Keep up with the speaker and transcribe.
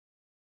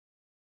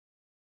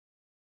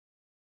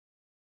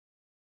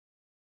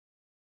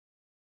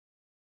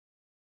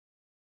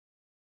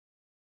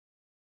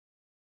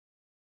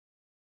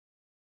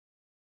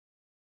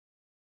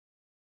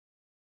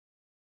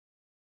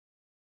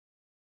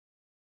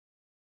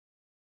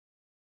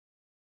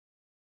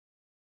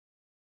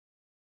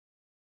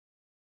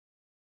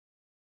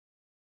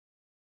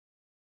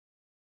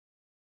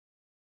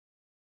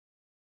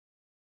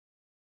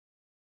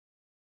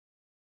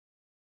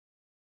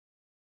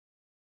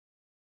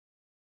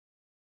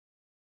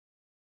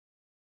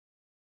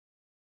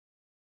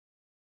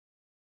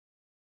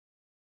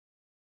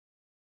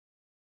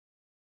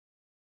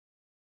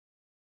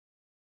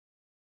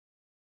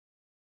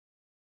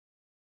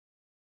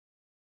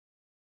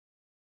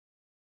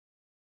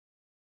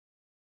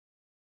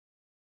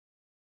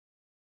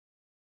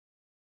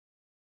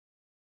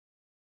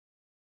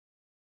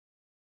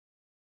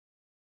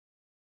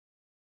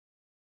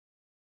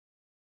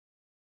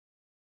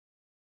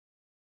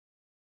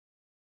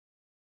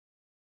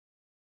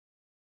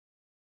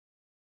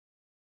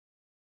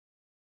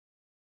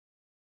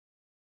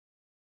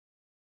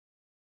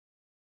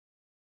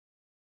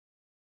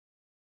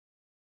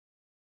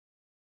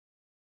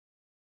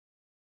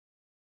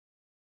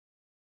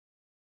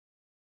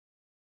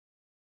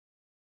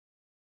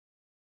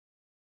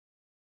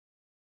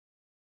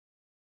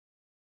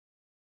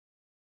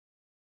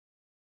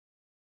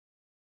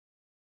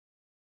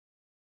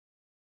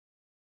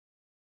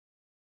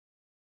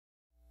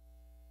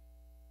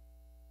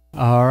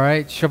All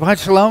right.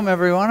 Shabbat Shalom,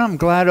 everyone. I'm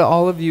glad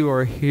all of you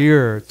are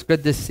here. It's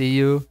good to see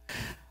you.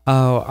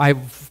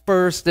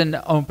 First, in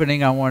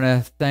opening, I want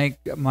to thank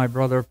my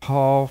brother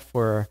Paul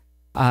for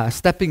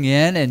stepping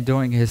in and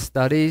doing his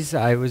studies.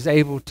 I was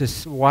able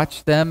to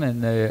watch them,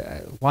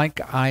 and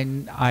like I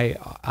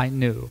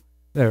knew.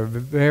 They're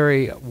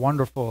very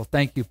wonderful.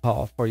 Thank you,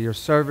 Paul, for your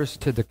service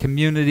to the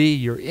community,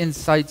 your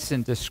insights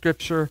into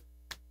Scripture.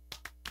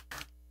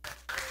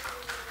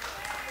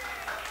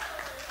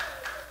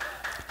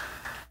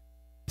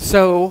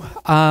 So,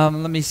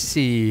 let me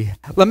see.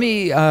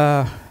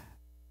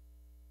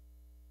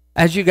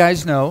 As you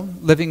guys know,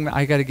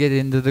 I got to get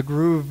into the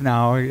groove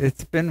now.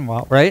 It's been a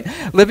while, right?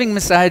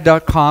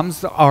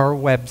 LivingMessiah.com's our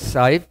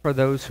website for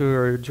those who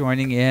are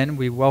joining in.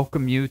 We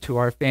welcome you to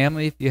our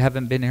family if you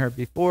haven't been here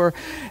before.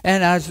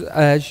 And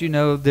as you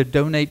know, the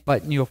donate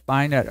button you'll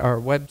find at our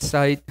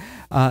website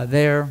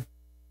there.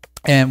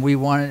 And we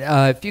want,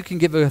 if you can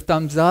give it a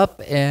thumbs up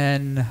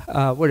and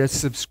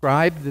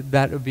subscribe,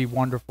 that would be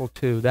wonderful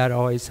too. That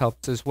always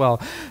helps as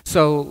well.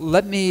 So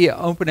let me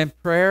open in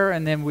prayer,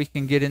 and then we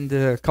can get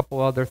into a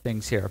couple other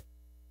things here.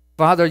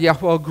 Father,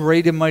 Yahweh,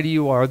 great and mighty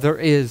you are. There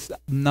is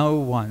no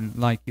one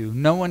like you.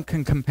 No one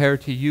can compare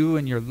to you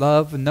and your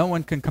love. No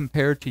one can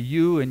compare to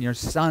you and your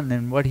Son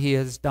and what he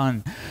has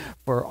done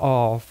for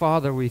all.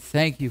 Father, we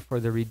thank you for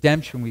the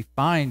redemption we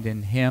find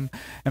in him.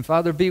 And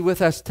Father, be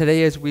with us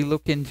today as we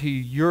look into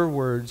your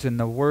words and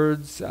the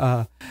words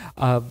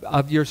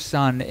of your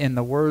Son and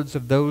the words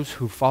of those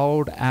who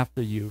followed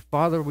after you.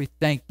 Father, we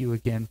thank you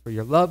again for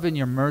your love and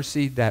your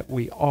mercy that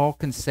we all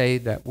can say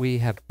that we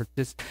have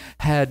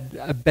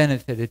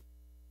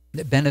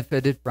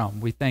benefited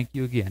from. We thank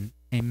you again.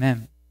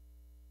 Amen.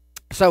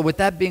 So with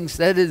that being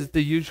said, is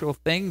the usual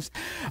things.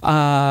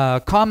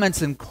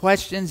 Comments and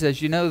questions.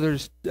 As you know,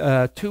 there's 2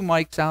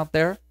 mics out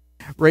there.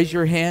 Raise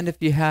your hand if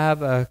you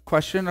have a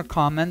question or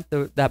comment.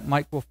 That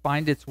mic will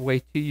find its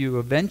way to you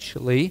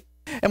eventually.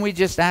 And we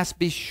just ask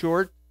be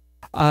short.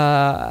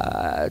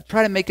 Try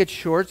to make it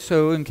short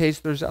so in case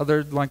there's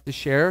others like to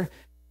share.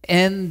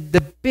 And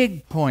the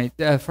big point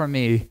for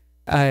me,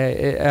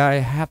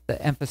 I have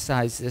to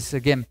emphasize this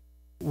again.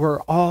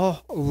 We're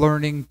all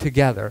learning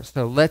together.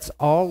 So let's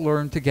all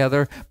learn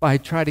together by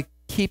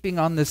keeping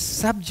on the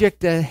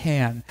subject at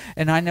hand.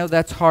 And I know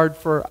that's hard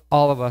for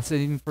all of us,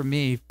 even for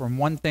me. From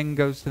one thing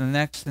goes to the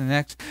next,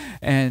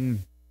 and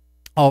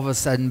all of a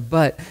sudden,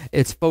 but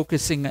it's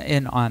focusing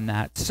in on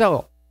that.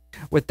 So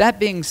with that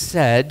being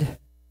said,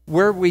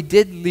 where we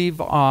did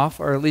leave off,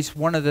 or at least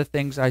one of the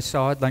things I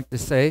saw I'd like to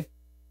say,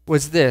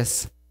 was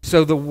this.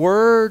 So the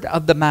word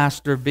of the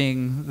Master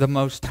being the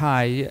Most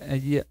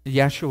High,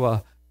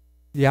 Yeshua,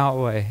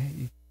 Yahweh,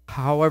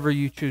 however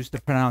you choose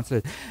to pronounce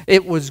it,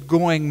 it was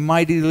going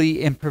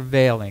mightily and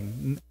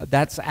prevailing.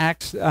 That's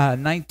Acts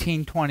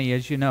 19:20,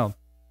 as you know.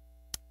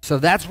 So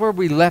that's where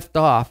we left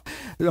off.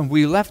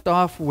 We left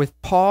off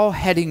with Paul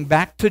heading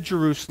back to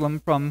Jerusalem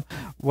from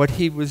what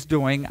he was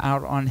doing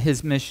out on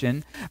his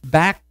mission,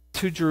 back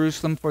to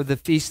Jerusalem for the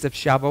Feast of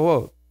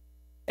Shavuot.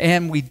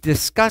 And we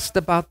discussed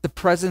about the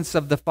presence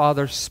of the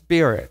Father's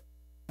Spirit,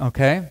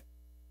 okay?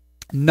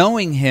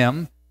 Knowing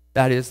him,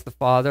 that is the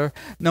Father,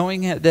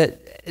 knowing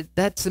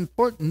that's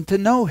important to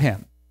know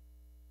him,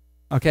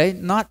 okay?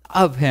 Not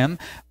of him.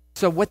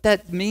 So what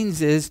that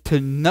means is to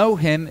know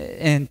him,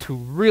 and to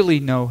really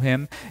know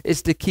him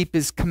is to keep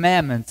his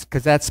commandments,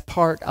 because that's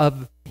part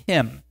of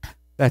him.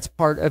 That's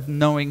part of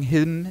knowing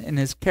him and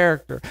his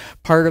character.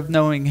 Part of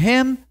knowing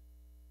him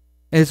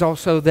is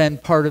also then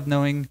part of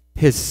knowing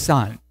his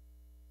Son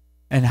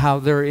and how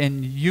they're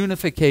in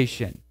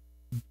unification.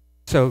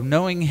 So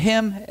knowing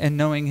him and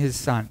knowing his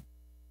Son.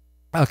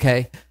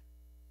 Okay,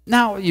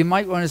 now you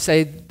might want to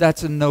say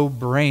that's a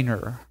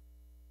no-brainer,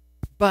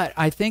 but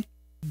I think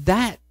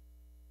that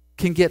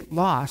can get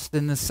lost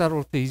in the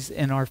subtleties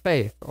in our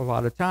faith a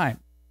lot of time.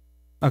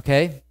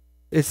 Okay,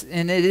 it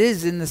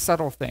is in the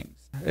subtle things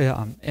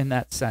in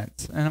that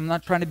sense, and I'm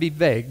not trying to be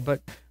vague,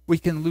 but we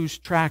can lose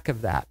track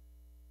of that.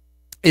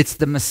 It's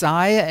the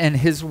Messiah and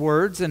his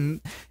words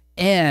and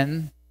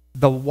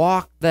the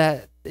walk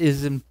that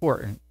is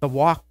important, the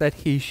walk that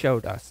he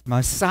showed us.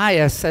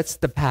 Messiah sets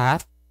the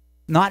path.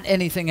 Not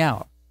anything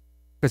else,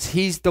 because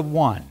he's the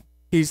one.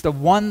 He's the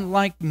one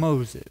like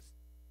Moses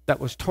that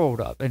was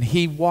told of. And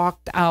he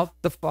walked out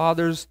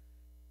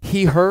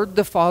he heard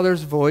the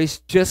Father's voice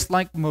just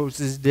like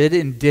Moses did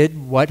and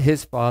did what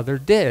his father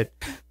did.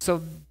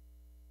 So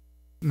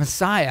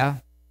Messiah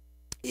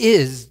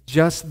is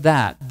just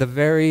that, the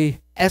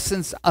very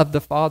essence of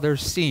the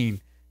Father's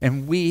scene.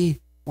 And we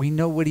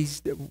know what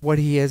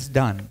he has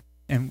done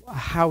and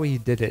how he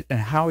did it and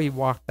how he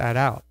walked that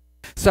out.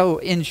 So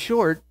in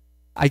short,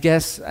 I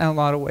guess in a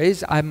lot of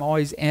ways, I'm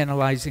always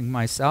analyzing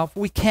myself.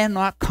 We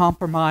cannot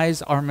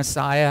compromise our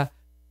Messiah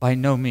by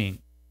no means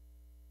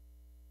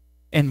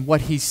in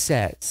what he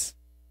says.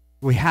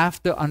 We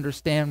have to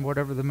understand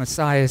whatever the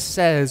Messiah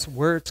says,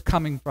 where it's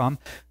coming from,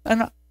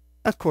 and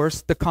of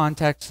course, the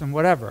context and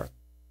whatever.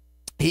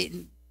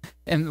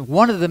 And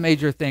one of the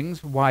major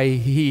things why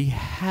he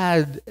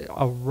had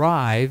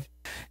arrived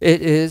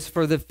It is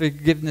for the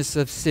forgiveness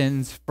of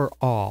sins for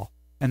all,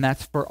 and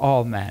that's for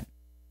all men.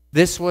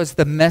 This was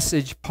the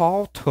message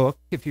Paul took,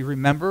 if you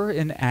remember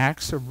in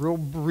Acts, a real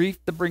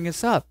brief to bring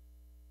us up.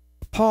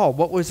 Paul,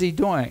 what was he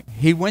doing?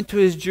 He went to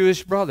his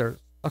Jewish brothers,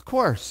 of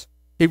course.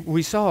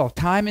 We saw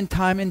time and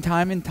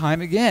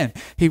time again.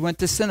 He went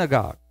to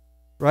synagogue,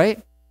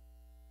 right?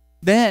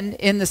 Then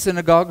in the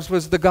synagogues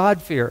was the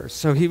God-fearers.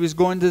 So he was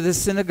going to the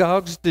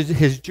synagogues, to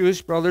his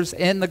Jewish brothers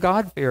and the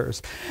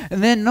God-fearers.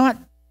 And then not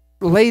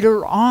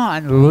later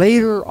on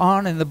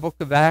in the book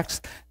of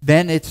Acts,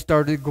 then it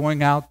started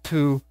going out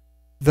to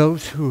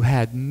those who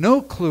had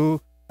no clue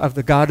of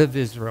the God of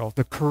Israel,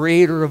 the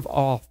creator of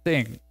all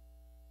things.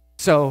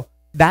 So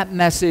that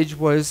message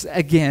was,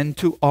 again,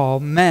 to all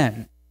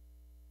men.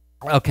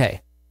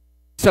 Okay.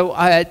 So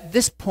at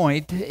this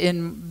point,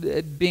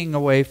 in being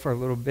away for a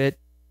little bit,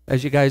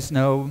 as you guys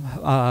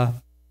know,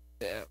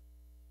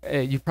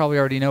 you probably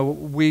already know,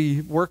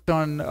 we worked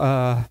on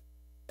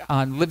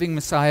Living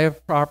Messiah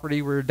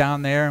property. We were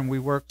down there, and we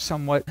worked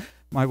somewhat.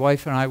 My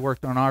wife and I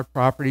worked on our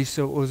property,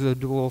 so it was a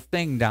dual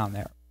thing down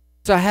there.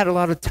 So I had a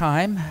lot of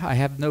time. I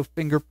have no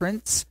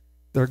fingerprints.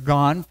 They're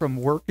gone from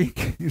working.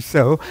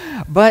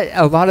 But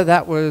a lot of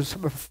that was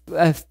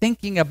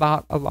thinking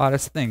about a lot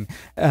of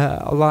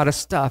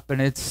stuff.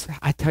 And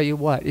I tell you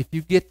what, if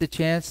you get the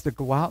chance to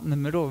go out in the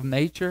middle of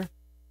nature,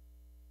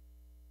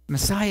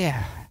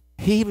 Messiah,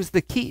 he was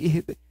the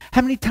key.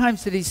 How many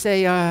times did he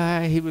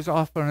say he was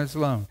off on his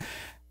own?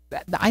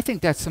 I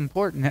think that's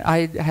important.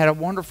 I had a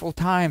wonderful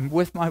time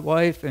with my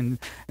wife and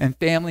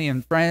family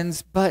and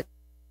friends, but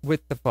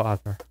with the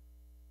Father.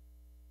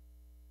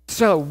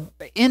 So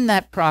in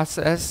that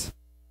process,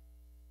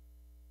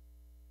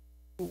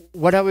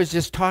 what I was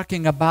just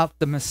talking about,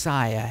 the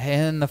Messiah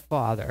and the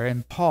Father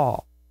and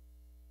Paul,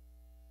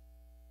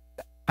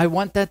 I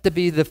want that to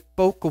be the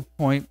focal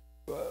point.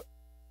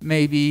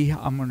 Maybe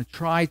I'm going to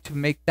try to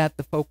make that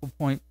the focal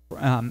point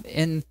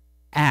in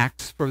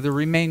Acts for the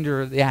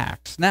remainder of the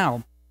Acts.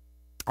 Now,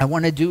 I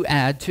want to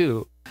add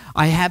too.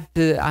 I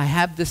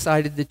have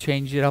decided to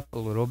change it up a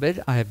little bit.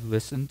 I have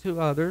listened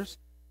to others,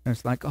 and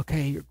it's like,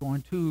 okay, you're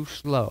going too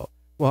slow.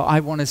 Well,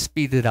 I want to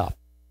speed it up,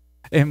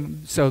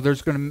 and so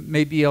there's going to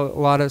maybe a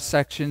lot of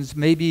sections,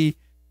 maybe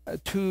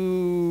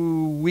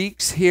 2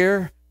 weeks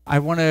here.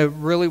 What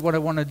I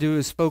want to do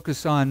is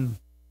focus on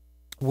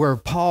where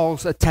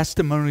Paul's a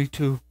testimony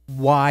to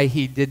why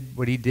he did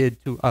what he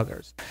did to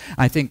others,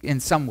 I think, in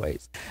some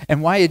ways.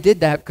 And why he did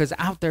that, because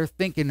out there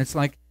thinking, it's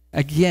like,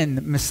 again,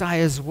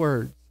 Messiah's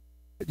words.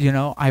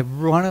 I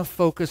want to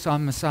focus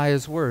on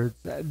Messiah's words.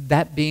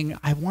 That being,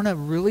 I want to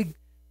really,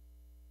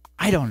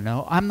 I don't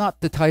know, I'm not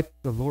the type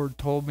the Lord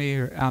told me,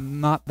 or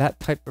I'm not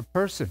that type of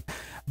person.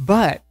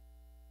 But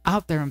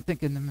out there, I'm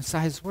thinking the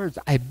Messiah's words.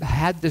 I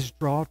had this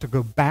draw to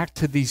go back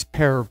to these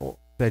parables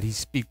that he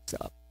speaks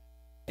of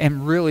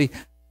and really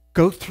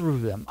go through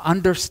them,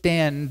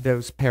 understand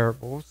those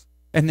parables,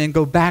 and then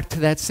go back to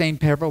that same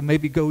parable,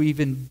 maybe go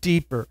even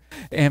deeper.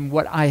 And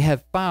what I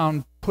have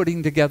found,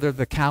 putting together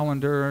the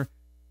calendar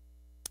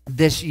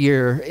this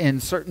year,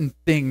 and certain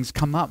things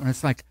come up, and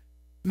it's like,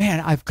 man,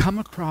 I've come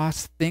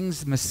across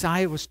things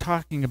Messiah was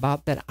talking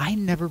about that I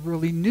never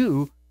really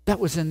knew that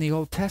was in the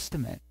Old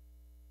Testament.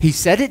 He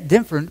said it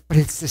different, but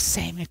it's the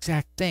same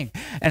exact thing.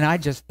 And I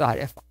just thought,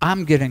 if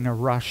I'm getting a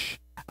rush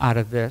out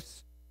of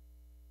this,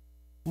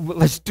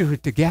 let's do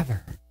it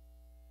together.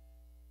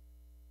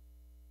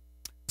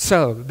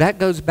 So that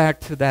goes back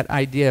to that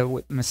idea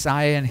with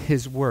Messiah and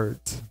his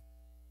words.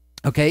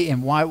 Okay,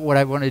 and what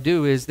I want to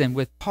do is then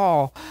with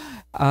Paul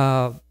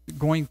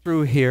going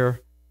through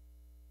here,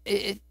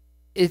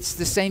 it's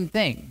the same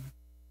thing.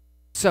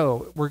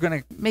 So we're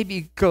going to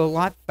maybe go a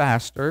lot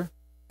faster,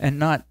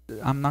 and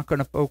I'm not going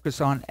to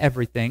focus on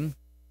everything.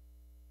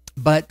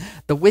 But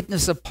the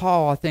witness of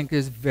Paul, I think,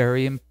 is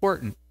very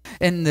important.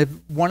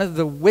 And one of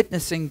the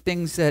witnessing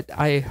things that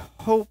I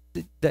hope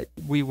that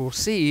we will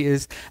see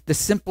is the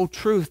simple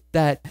truth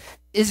that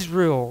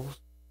Israel's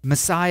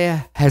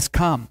Messiah has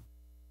come.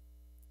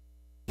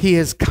 He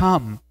has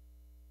come.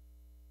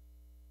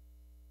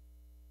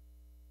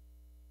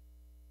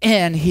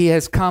 And he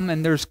has come,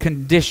 and there's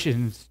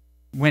conditions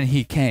when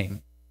he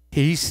came.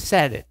 He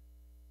said it.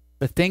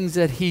 The things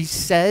that he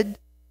said,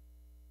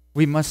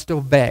 we must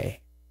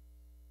obey.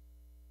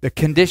 The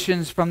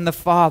conditions from the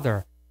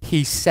Father,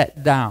 he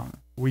set down.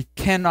 We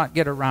cannot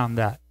get around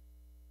that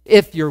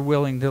if you're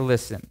willing to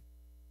listen.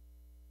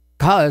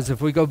 Because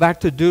if we go back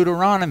to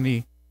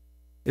Deuteronomy,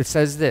 it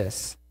says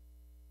this: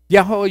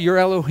 Yahweh your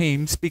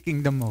Elohim,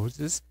 speaking to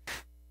Moses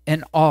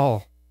and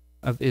all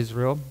of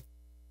Israel,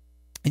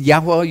 and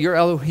Yahweh your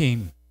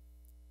Elohim,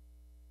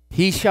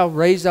 he shall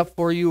raise up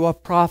for you a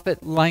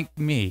prophet like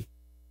me.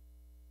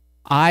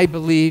 I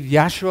believe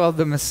Yeshua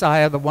the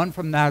Messiah, the one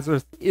from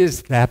Nazareth,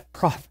 is that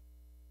prophet.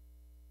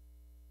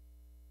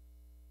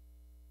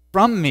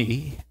 From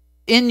me,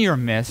 in your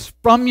midst,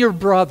 from your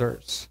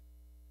brothers,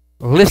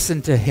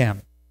 listen to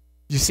him.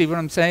 You see what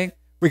I'm saying?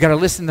 We got to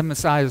listen to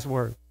Messiah's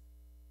words,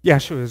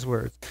 Yeshua's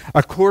words.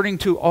 According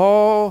to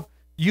all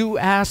You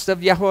asked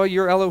of Yahweh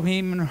your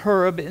Elohim in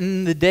Horeb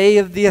in the day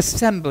of the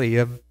assembly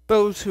of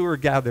those who are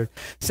gathered,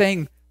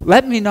 saying,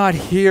 let me not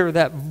hear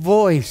that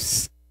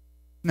voice.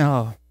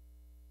 No,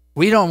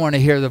 we don't want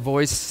to hear the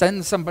voice.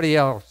 Send somebody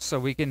else so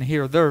we can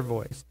hear their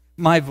voice,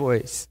 my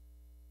voice,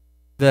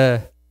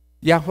 the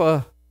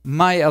Yahweh,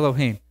 my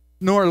Elohim.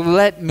 Nor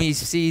let me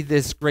see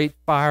this great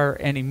fire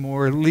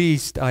anymore,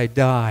 lest I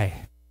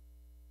die.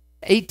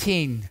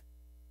 18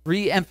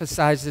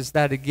 re-emphasizes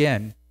that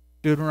again.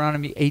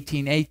 Deuteronomy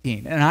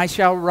 18:18. And I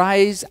shall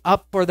rise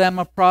up for them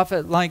a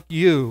prophet like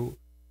you,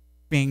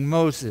 being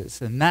Moses.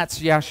 And that's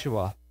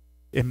Yeshua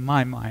in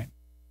my mind.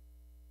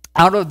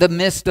 Out of the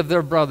midst of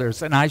their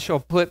brothers. And I shall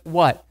put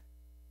what?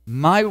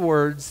 My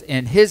words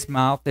in his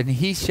mouth, and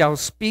he shall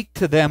speak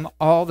to them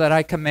all that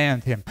I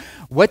command him.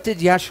 What did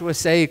Yeshua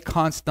say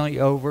constantly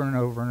over and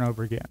over and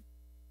over again?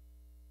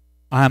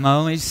 I'm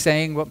only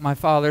saying what my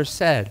Father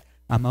said.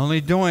 I'm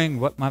only doing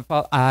what my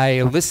Father...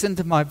 I listen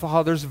to my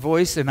Father's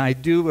voice, and I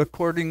do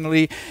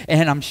accordingly,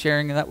 and I'm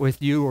sharing that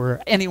with you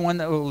or anyone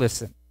that will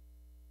listen.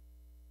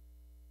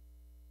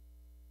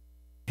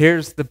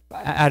 Here's the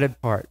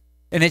added part.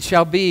 And it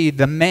shall be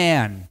the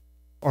man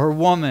or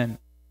woman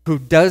who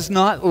does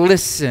not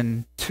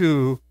listen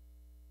to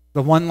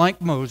the one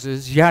like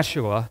Moses,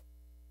 Yeshua,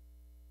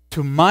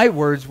 to my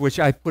words which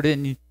I put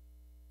in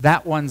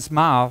that one's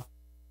mouth,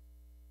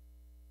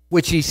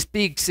 which he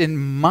speaks in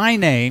my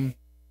name,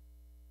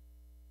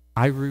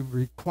 I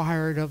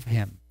require it of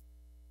him.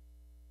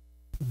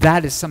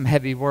 That is some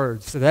heavy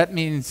words. So that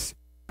means,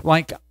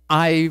 like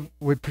I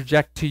would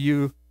project to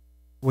you,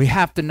 we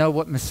have to know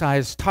what Messiah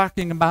is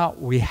talking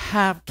about. We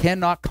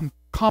cannot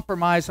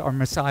compromise our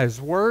Messiah's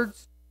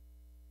words.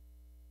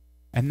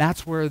 And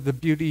that's where the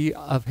beauty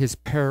of his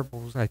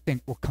parables, I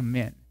think, will come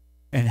in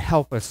and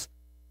help us,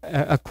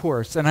 of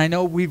course. And I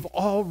know we've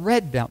all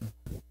read them.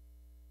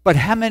 But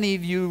how many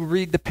of you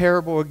read the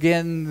parable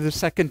again the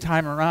second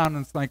time around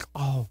and it's like,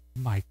 oh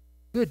my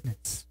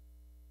goodness.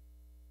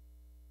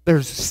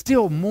 There's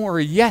still more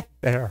yet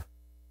there.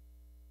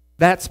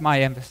 That's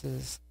my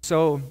emphasis.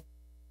 So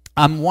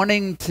I'm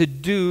wanting to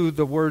do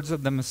the words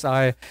of the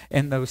Messiah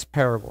in those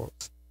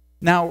parables.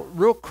 Now,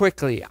 real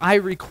quickly, I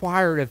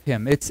required of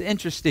him. It's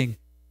interesting.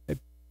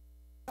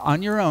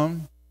 On your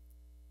own,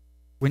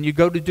 when you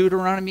go to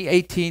Deuteronomy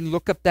 18,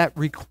 look up that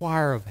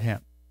require of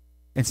him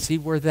and see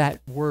where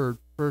that word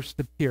first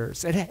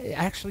appears. And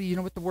actually, you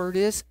know what the word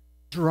is?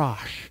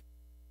 Drosh.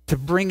 To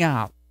bring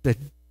out, to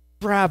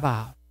grab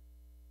out.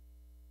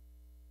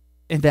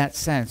 In that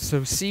sense.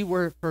 So see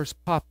where it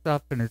first popped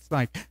up, and it's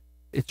like,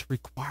 it's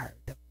required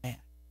of man.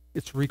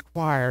 It's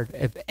required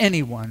of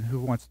anyone who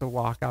wants to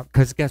walk out.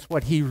 Because guess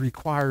what? He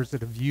requires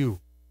it of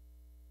you.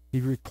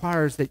 He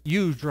requires that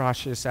you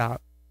drosh this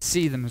out.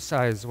 See the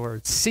Messiah's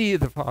words. See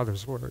the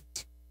Father's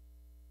words.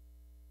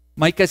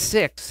 Micah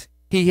 6.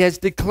 He has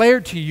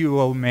declared to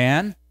you, O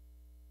man,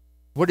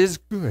 what is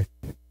good.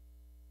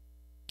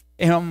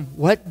 And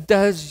what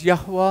does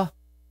Yahweh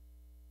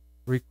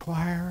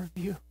require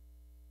of you?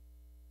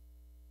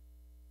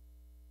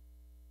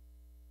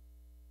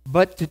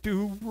 But to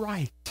do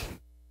right.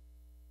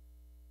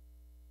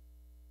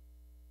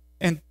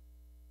 And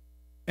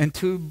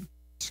to,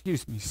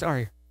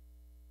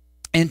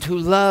 and to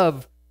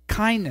love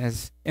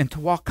kindness, and to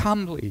walk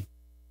humbly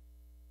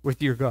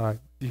with your God,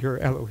 your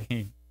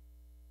Elohim.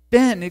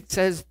 Then it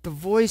says, the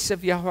voice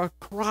of Yahweh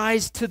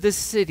cries to the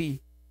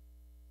city,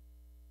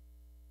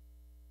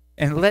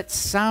 and let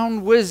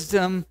sound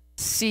wisdom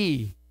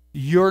see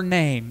your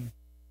name.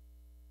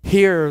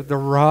 Hear the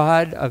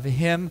rod of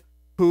him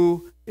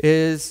who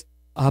is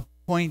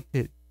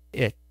appointed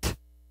it.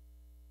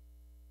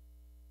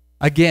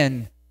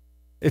 Again,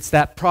 it's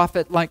that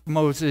prophet like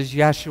Moses,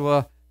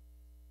 Yeshua.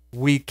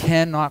 We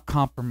cannot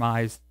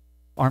compromise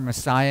our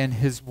Messiah and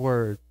his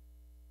word.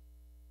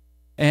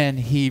 And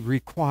he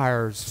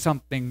requires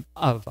something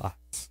of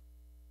us.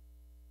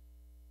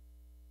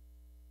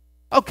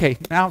 Okay,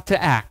 now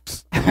to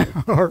Acts.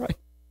 All right.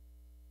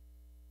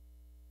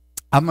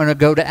 I'm going to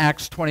go to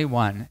Acts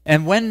 21.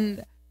 And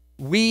when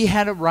we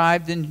had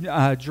arrived in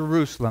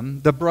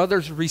Jerusalem, the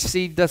brothers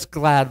received us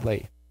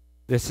gladly.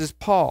 This is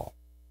Paul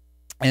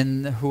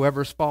and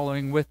whoever's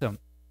following with him.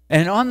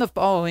 And on the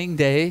following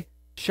day,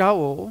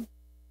 Shaul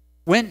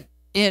went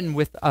in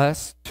with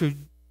us to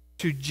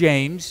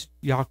James,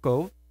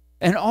 Yaakov,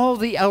 and all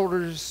the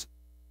elders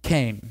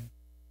came.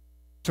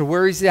 So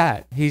where is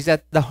that? He's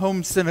at the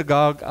home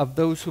synagogue of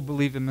those who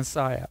believe in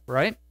Messiah,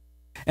 right?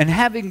 And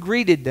having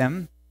greeted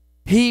them,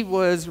 he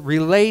was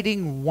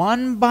relating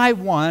one by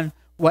one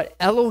what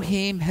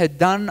Elohim had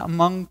done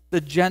among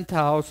the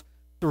Gentiles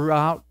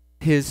throughout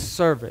his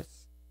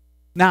service.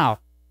 Now,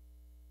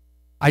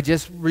 I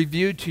just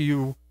reviewed to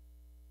you,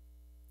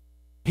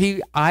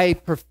 I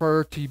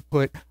prefer to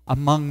put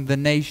among the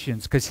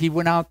nations, because he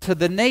went out to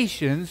the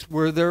nations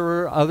where there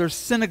were other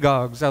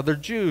synagogues, other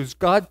Jews,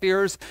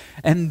 God-fearers,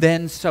 and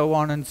then so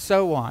on and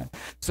so on.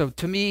 So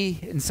to me,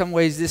 in some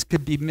ways, this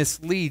could be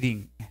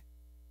misleading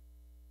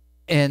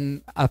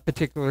in a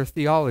particular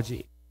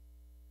theology.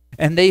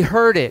 And they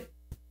heard it.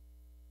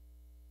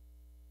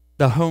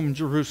 the home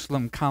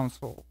Jerusalem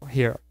council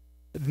here.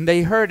 And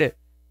they heard it.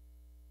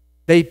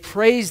 They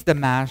praised the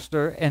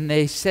master, and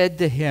they said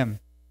to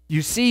him,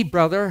 "You see,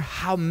 brother,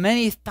 how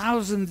many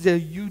thousands of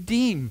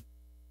Yudim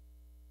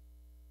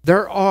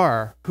there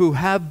are who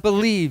have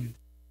believed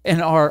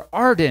and are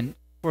ardent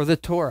for the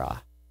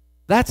Torah."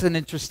 That's an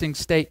interesting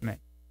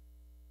statement.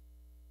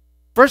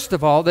 First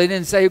of all, they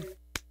didn't say,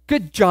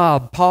 "Good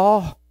job,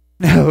 Paul."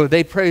 No,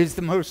 they praised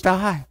the Most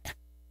High.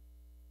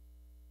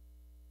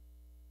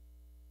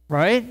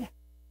 Right?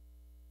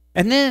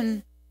 And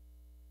then,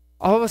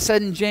 all of a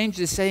sudden, James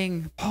is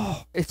saying,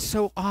 "Oh, it's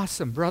so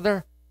awesome,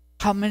 brother.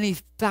 How many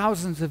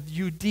thousands of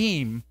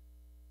Yudim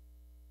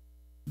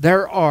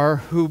there are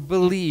who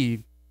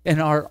believe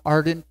and are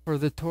ardent for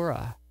the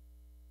Torah."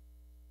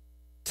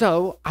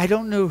 So, I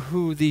don't know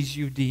who these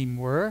Yudim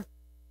were.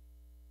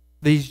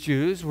 These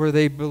Jews, were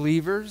they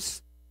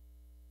believers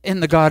in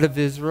the God of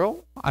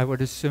Israel? I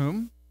would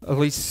assume, at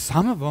least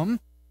some of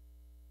them.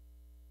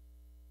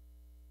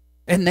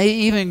 And they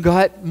even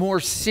got more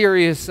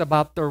serious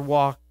about their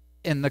walk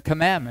in the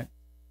commandment.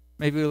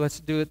 Maybe let's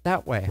do it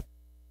that way.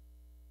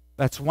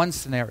 That's one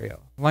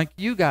scenario. Like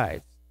you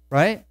guys,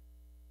 right?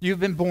 You've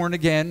been born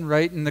again,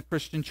 right, in the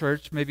Christian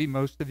church, maybe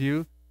most of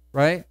you,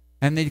 right?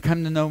 And then you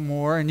come to know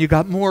more, and you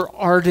got more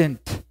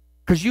ardent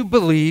because you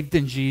believed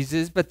in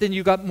Jesus, but then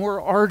you got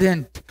more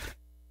ardent,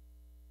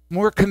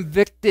 more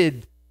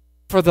convicted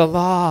for the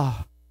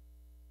law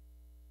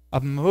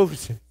of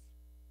Moses.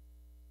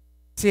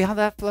 See how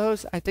that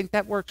flows? I think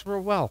that works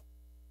real well.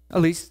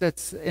 At least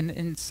that's an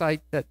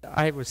insight that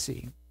I was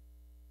seeing.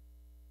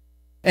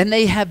 And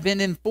they have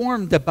been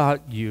informed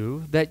about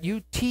you, that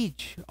you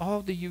teach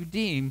all the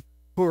Yudim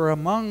who are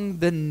among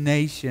the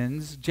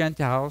nations,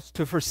 Gentiles,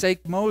 to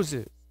forsake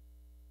Moses,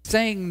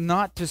 saying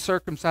not to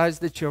circumcise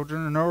the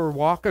children nor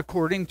walk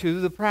according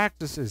to the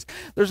practices.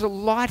 There's a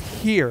lot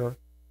here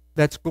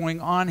that's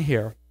going on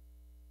here.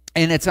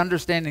 And it's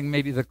understanding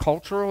maybe the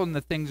cultural and the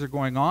things that are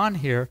going on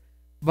here.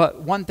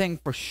 But one thing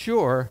for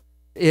sure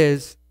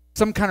is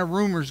some kind of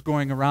rumors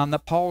going around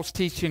that Paul's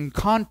teaching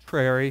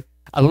contrary,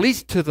 at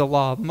least to the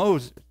law of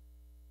Moses.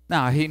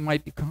 Now, he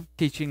might be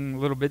teaching a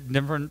little bit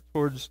different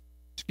towards,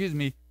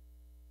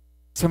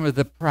 some of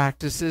the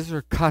practices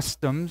or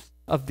customs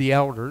of the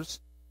elders.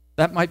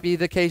 That might be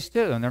the case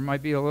too, and there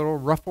might be a little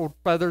ruffled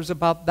feathers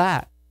about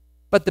that.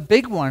 But the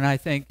big one, I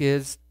think,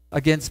 is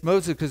against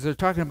Moses, because they're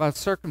talking about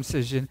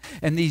circumcision.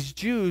 And these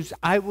Jews,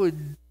 I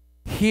would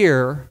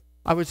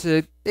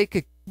say they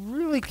could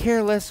really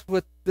care less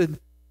what the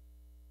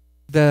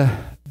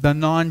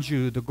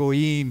non-Jew, the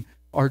Goyim,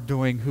 are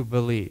doing who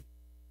believe.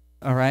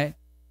 All right?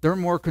 They're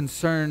more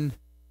concerned,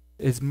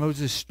 is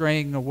Moses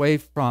straying away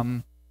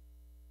from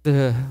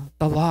the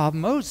law of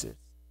Moses.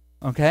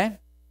 Okay?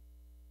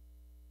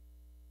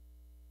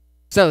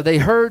 So they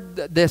heard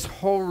this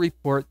whole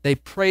report. They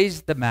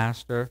praised the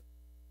master.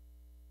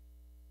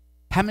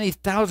 How many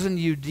thousand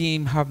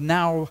Yudim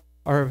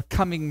are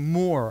coming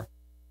more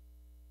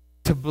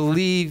to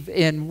believe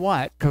in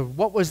what? Because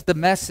what was the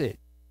message?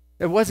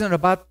 It was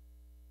about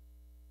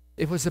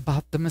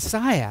the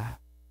Messiah.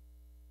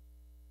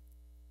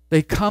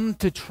 They come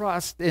to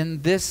trust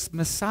in this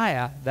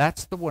Messiah.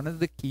 That's one of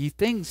the key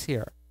things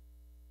here.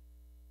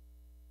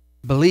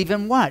 Believe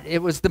in what?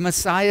 It was the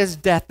Messiah's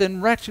death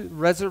and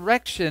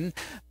resurrection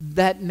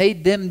that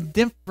made them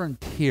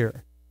different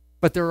here.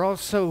 But they're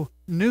also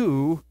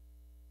new.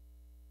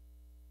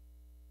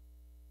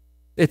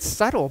 It's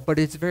subtle, but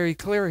it's very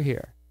clear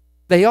here.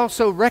 They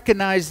also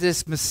recognize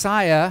this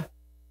Messiah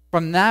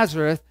from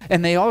Nazareth,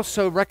 and they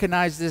also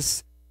recognize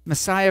this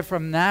Messiah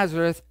from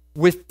Nazareth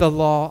with the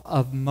law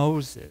of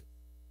Moses.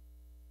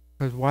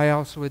 Because why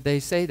else would they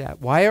say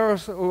that? Why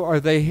else are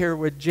they here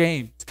with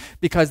James?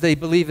 Because they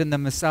believe in the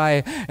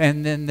Messiah,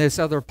 and then this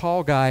other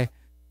Paul guy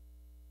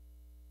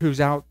who's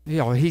out,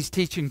 he's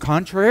teaching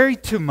contrary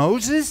to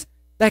Moses?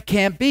 That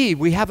can't be.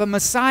 We have a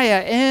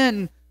Messiah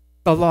in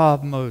the law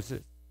of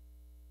Moses.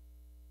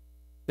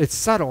 It's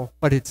subtle,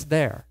 but it's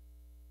there.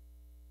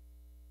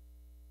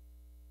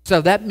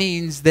 So that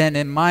means then,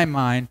 in my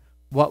mind,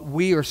 what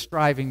we are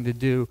striving to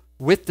do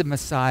with the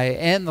Messiah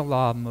and the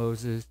law of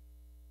Moses,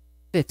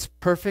 it's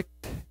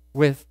perfect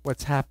with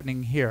what's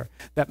happening here.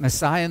 That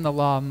Messiah and the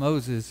law of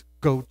Moses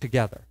go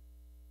together.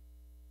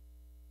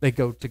 They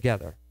go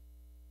together.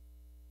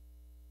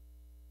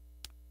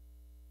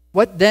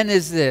 What then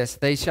is this?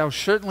 They shall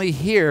certainly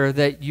hear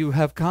that you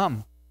have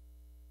come.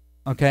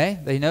 Okay?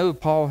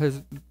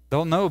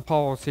 They'll know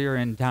Paul's here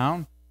in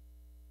town.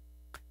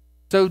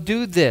 So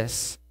do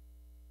this.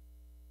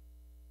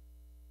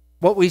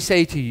 What we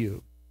say to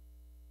you.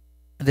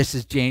 This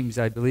is James,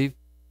 I believe.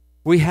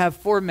 We have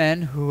 4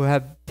 men who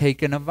have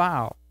taken a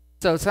vow.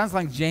 So it sounds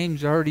like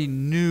James already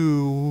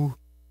knew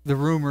the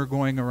rumor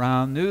going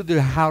around, knew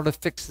how to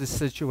fix the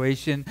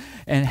situation,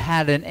 and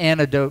had an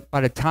antidote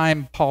by the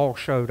time Paul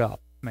showed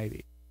up,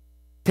 maybe.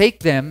 Take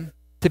them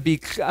to be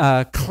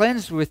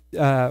cleansed with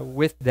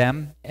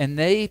them, and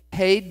they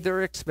paid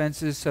their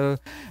expenses, so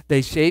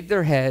they shaved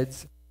their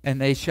heads,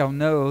 and they shall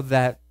know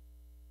that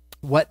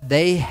what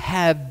they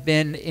have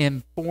been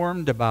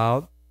informed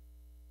about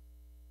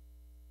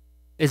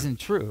isn't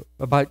true.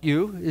 About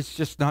you, it's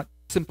just not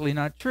simply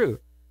not true.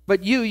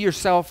 But you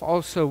yourself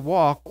also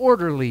walk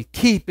orderly,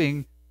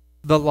 keeping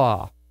the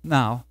law.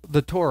 Now,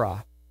 the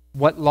Torah.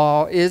 What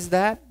law is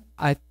that?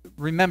 I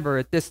remember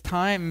at this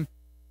time,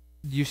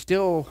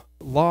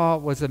 law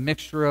was a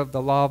mixture of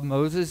the law of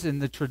Moses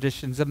and the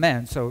traditions of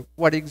men. So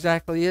what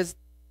exactly is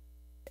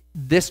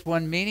this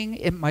one meaning?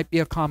 It might be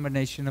a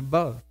combination of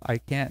both. I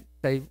can't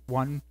say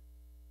one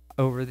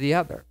over the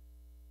other.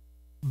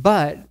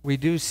 But we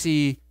do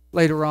see,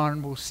 later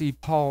on, we'll see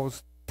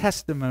Paul's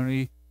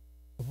testimony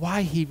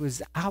why he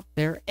was out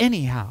there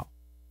anyhow.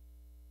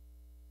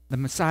 The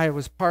Messiah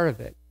was part of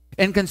it.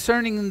 And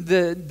concerning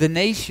the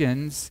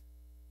nations,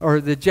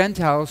 or the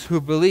Gentiles who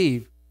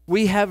believe,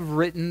 we have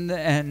written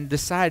and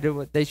decided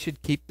what they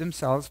should keep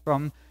themselves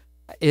from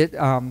it,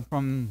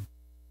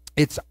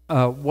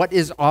 what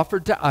is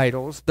offered to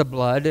idols, the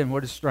blood, and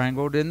what is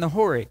strangled in the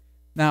hoary.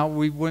 Now,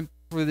 we went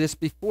through this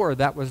before.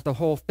 That was the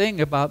whole thing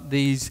about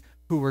these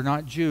who were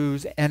not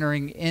Jews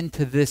entering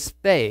into this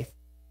faith.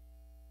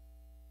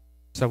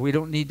 So we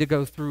don't need to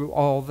go through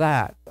all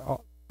that.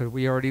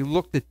 We already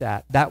looked at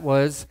that. That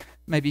was,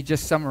 maybe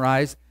just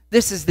summarize,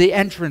 this is the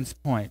entrance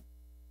point.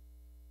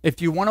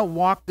 If you want to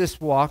walk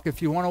this walk,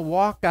 if you want to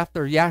walk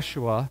after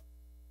Yeshua,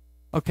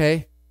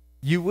 okay,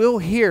 you will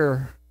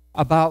hear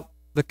about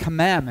the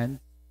commandment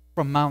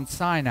from Mount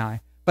Sinai.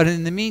 But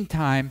in the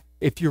meantime,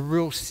 if you're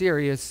real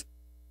serious,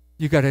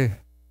 you got to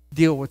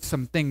deal with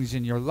some things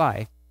in your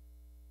life,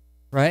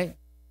 right?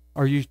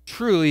 Are you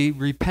truly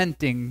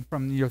repenting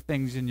from your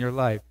things in your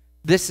life?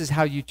 This is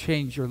how you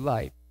change your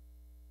life.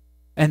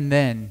 And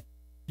then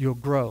you'll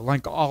grow,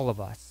 like all of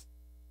us,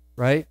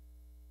 right?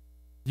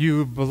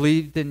 You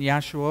believed in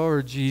Yeshua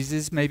or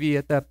Jesus maybe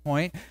at that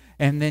point,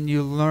 and then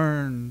you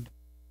learned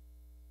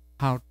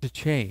how to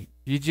change.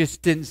 You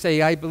just didn't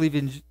say, I believe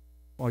in,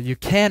 well, you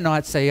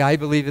cannot say, I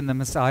believe in the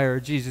Messiah or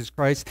Jesus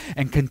Christ,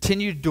 and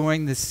continue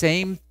doing the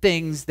same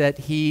things that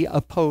he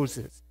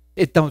opposes.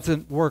 It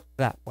doesn't work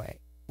that way.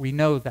 We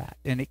know that,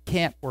 and it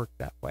can't work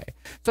that way.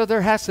 So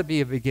there has to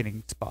be a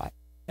beginning spot,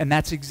 and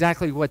that's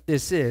exactly what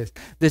this is.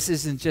 This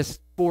isn't just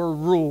 4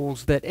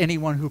 rules that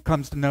anyone who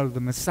comes to know the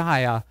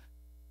Messiah,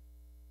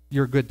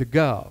 you're good to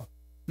go.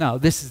 No,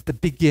 this is the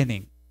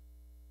beginning.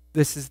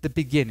 This is the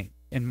beginning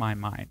in my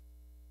mind.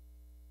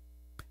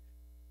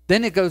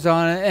 Then it goes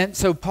on, and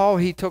so Paul,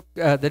 he took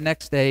the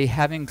next day,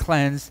 having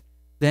cleansed,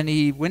 then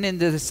he went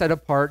into the set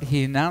apart.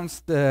 He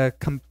announced the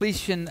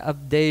completion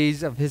of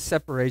days of his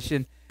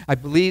separation. I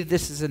believe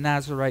this is a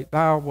Nazirite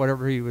vow,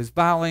 whatever he was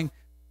vowing,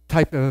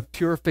 type of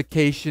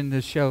purification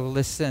to show,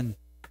 listen,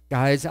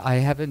 guys, I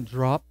haven't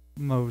dropped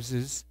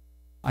Moses.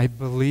 I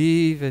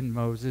believe in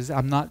Moses.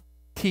 I'm not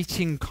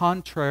teaching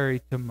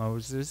contrary to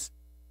Moses.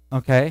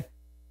 Okay?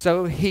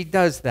 So he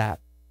does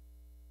that.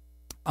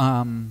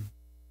 And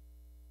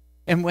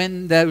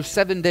when those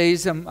 7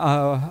 days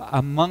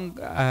almost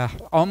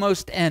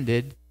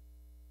ended,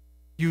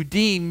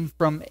 Judim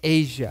from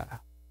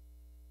Asia,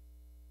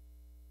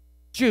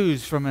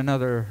 Jews from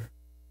another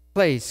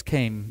place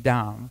came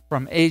down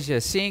from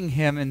Asia, seeing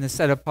him in the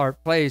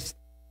set-apart place,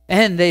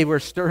 and they were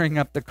stirring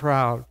up the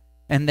crowd,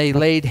 and they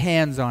laid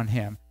hands on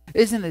him.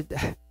 Isn't it?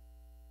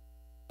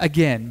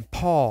 Again,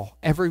 Paul,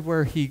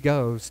 everywhere he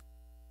goes,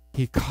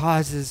 he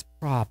causes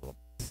problems.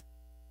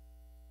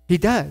 He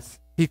does.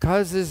 He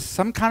causes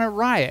some kind of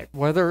riot,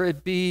 whether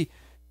it be,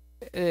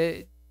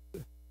 I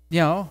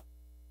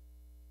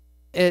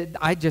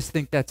just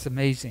think that's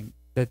amazing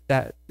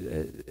that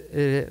it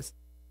is.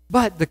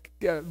 But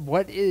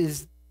what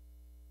is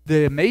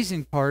the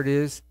amazing part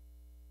is,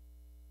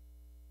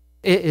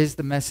 it is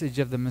the message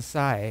of the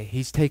Messiah.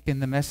 He's taken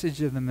the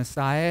message of the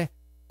Messiah,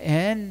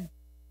 and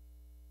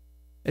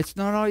it's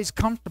not always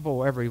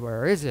comfortable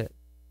everywhere, is it?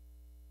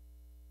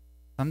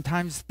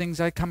 Sometimes things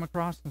I come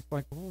across, it's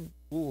like,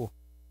 ooh,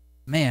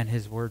 man,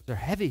 his words are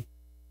heavy.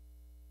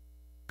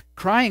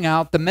 Crying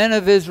out, the men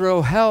of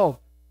Israel,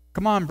 help.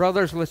 Come on,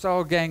 brothers, let's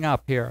all gang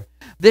up here.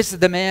 This is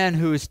the man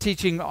who is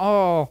teaching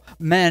all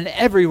men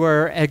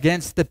everywhere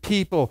against the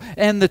people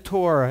and the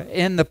Torah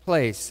in the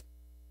place.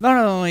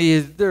 Not only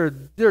is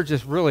they're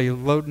just really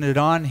loading it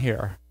on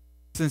here,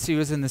 since he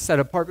was in the set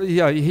apart.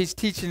 He's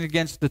teaching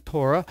against the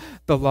Torah,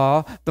 the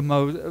law,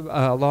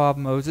 law of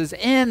Moses,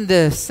 and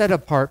the set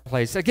apart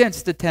place,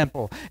 against the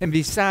temple. And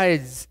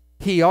besides,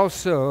 he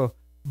also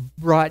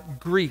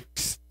brought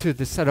Greeks to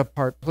the set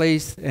apart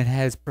place and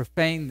has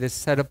profaned this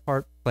set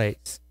apart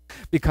place,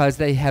 because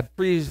they have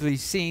previously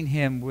seen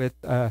him with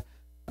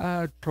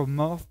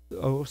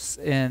Tromothos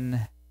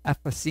and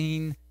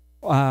Ephesine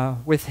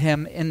with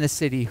him in the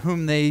city,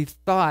 whom they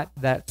thought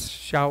that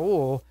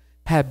Shaul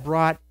had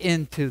brought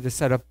into the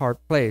set-apart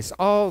place.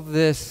 All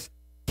this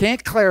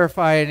can't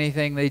clarify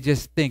anything, they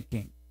just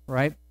thinking,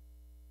 right?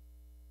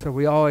 So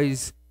we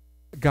always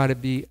got to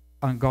be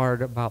on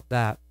guard about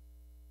that.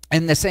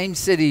 And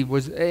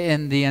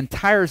the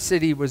entire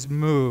city was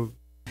moved,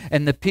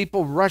 And the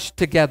people rushed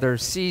together,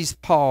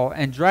 seized Paul,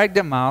 and dragged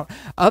him out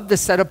of the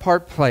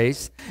set-apart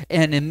place,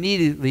 and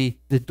immediately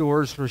the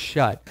doors were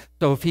shut.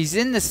 So if he's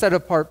in the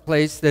set-apart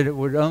place, that it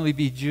would only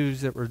be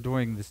Jews that were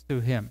doing this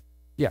to him.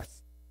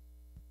 Yes?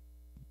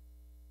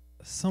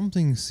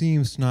 Something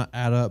seems to not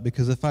add up,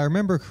 because if I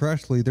remember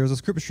correctly, there's a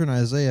scripture in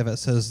Isaiah that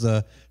says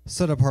the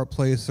set-apart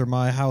place or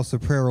my house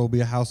of prayer will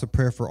be a house of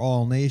prayer for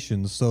all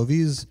nations. So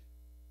these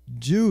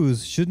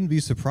Jews shouldn't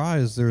be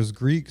surprised there's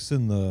Greeks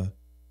in the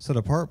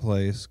set-apart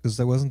place, because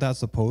wasn't that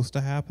supposed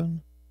to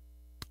happen?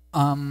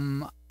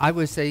 I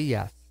would say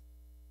yes.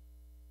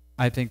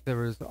 I think there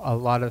was a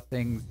lot of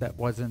things that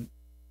wasn't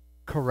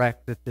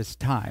correct at this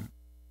time.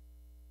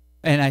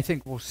 And I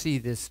think we'll see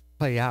this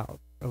play out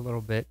a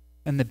little bit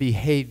in the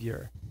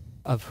behavior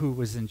of who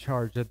was in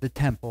charge of the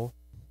temple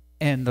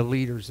and the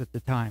leaders at the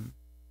time.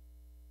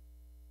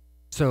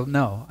 So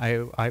no,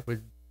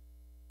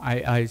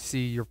 I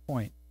see your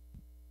point.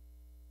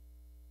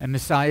 And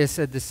Messiah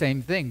said the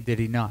same thing, did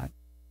he not?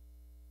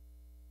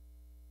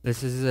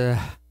 This is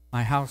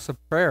my house of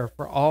prayer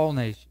for all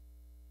nations.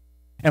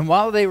 And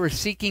while they were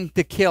seeking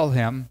to kill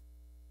him,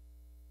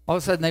 all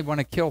of a sudden they want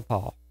to kill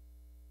Paul.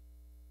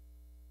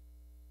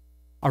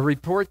 A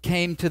report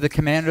came to the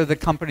commander of the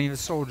company of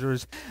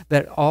soldiers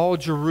that all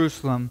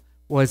Jerusalem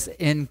was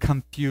in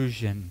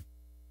confusion.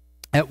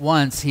 At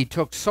once he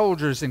took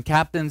soldiers and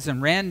captains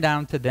and ran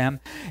down to them,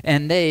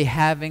 and they,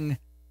 having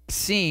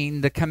seen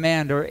the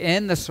commander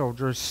and the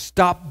soldiers,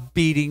 stopped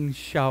beating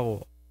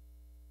Shaul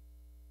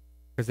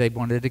because they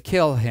wanted to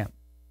kill him.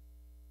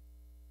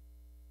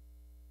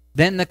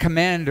 Then the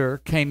commander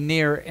came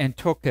near and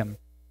took him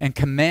and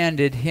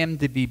commanded him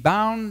to be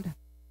bound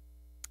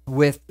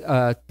with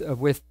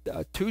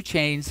 2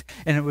 chains,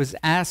 and it was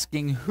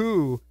asking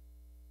who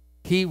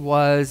he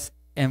was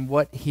and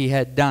what he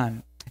had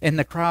done. In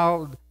the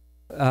crowd,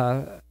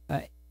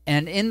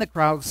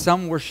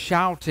 some were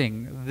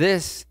shouting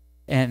this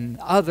and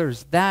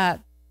others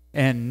that,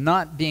 and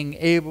not being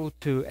able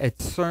to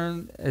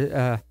ascertain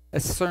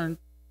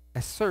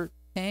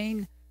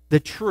the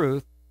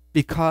truth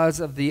because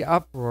of the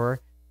uproar,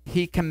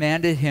 he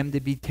commanded him to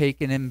be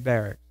taken in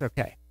barracks.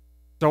 Okay,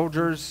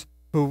 soldiers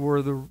who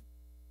were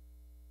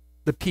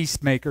the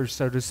peacemakers,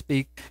 so to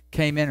speak,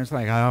 came in and was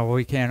like, oh,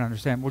 we can't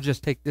understand. We'll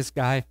just take this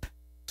guy,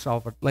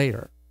 solve it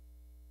later.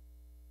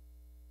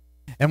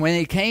 And when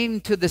he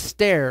came to the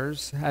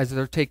stairs, as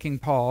they're taking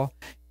Paul,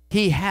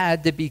 he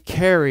had to be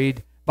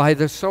carried by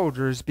the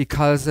soldiers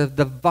because of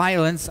the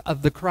violence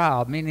of the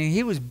crowd, meaning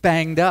he was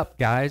banged up,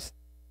 guys.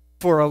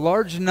 For a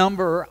large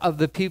number of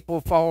the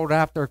people followed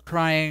after,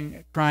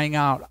 crying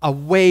out,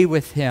 away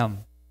with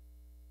him.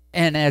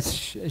 And as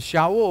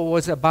Shaul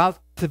was about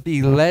to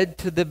be led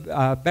to the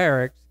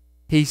barracks,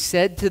 he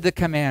said to the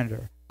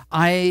commander,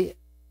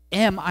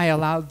 Am I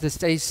allowed to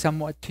say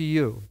somewhat to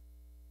you?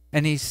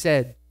 And he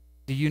said,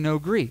 do you know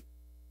Greek?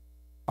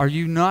 Are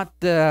you not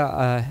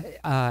the,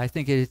 I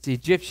think it's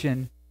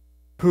Egyptian,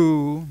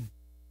 who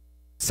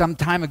some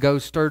time ago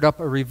stirred up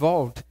a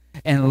revolt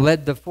and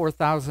led the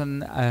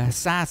 4,000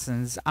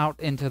 assassins out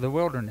into the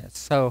wilderness?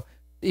 So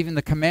even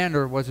the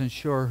commander wasn't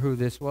sure who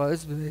this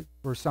was.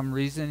 For some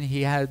reason,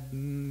 he had,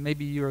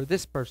 maybe you're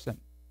this person.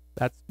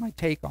 That's my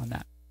take on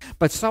that.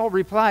 But Saul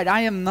replied,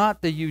 I am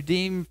not the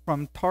Yudim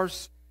from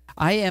Tarsus.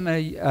 I am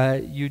a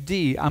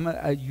Yudi.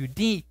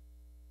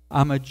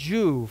 I'm a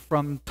Jew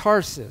from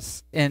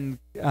Tarsus in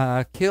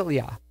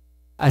Kilia,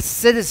 a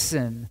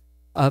citizen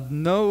of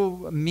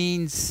no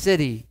mean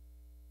city.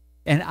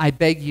 And I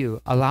beg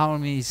you, allow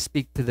me to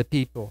speak to the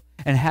people.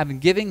 And having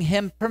given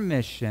him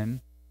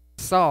permission,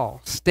 Saul,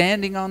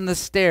 standing on the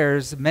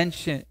stairs,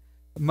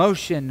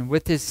 motioned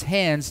with his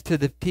hands to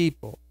the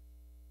people.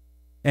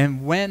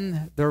 And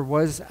when there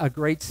was a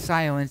great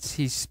silence,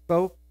 he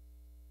spoke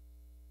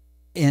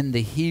in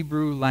the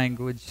Hebrew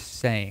language,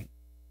 saying,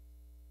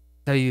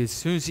 tell you, as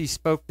soon as he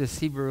spoke this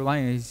Hebrew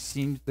language, he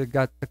seems to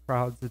got the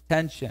crowd's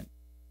attention.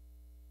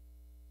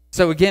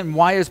 So again,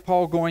 why is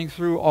Paul going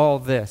through all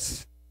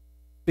this?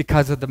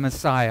 Because of the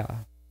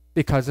Messiah,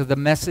 because of the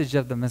message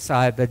of the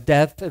Messiah, the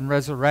death and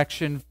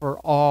resurrection for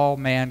all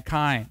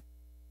mankind.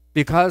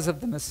 Because of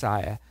the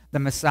Messiah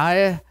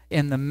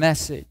and the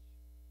message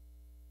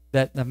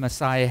that the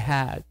Messiah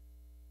had.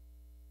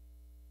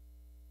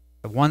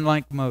 The one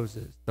like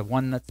Moses, the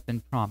one that's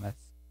been promised.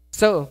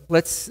 So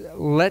let's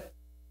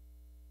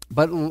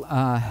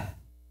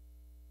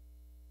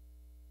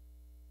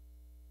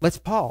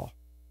Paul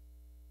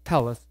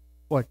tell us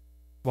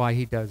why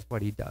he does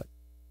what he does.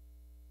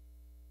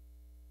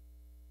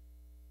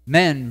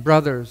 Men,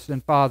 brothers,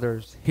 and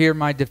fathers, hear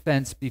my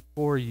defense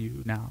before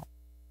you now.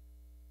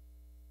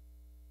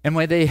 And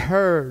when they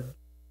heard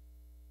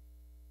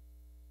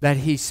that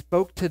he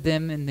spoke to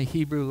them in the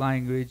Hebrew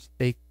language,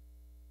 they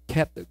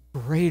kept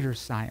greater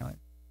silence.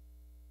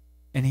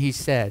 And he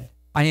said,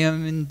 I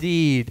am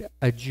indeed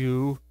a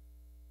Jew,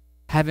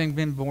 having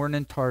been born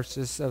in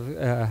Tarsus of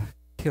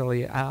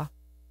Kilia,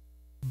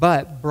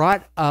 but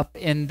brought up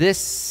in this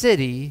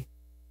city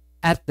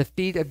at the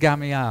feet of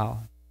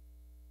Gamaliel,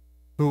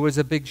 who was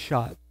a big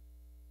shot.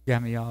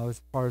 Gamaliel,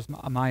 as far as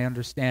my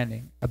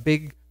understanding. A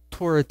big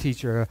Torah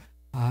teacher,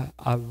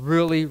 a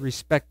really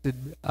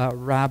respected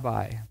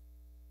rabbi.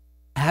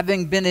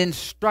 Having been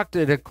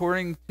instructed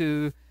according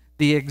to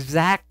the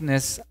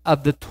exactness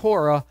of the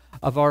Torah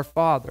of our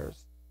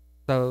fathers.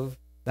 So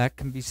that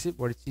can be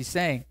what is he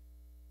saying?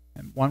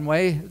 In one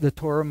way, the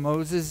Torah of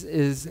Moses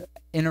is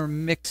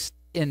intermixed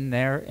in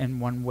there in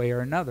one way or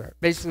another.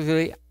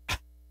 Basically,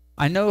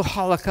 I know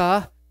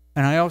Halakha,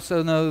 and I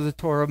also know the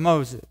Torah of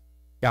Moses,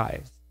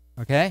 guys.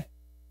 Okay?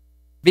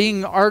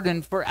 Being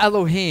ardent for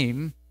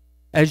Elohim,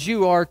 as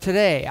you are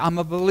today. I'm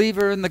a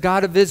believer in the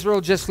God of Israel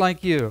just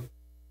like you,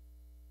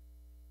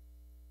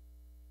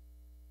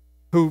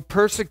 who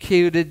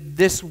persecuted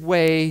this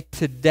way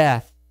to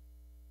death.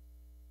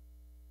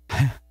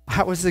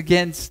 I was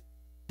against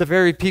the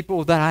very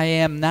people that I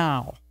am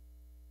now,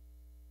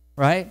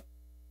 right?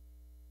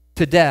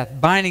 To death,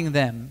 binding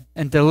them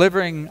and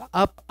delivering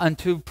up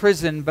unto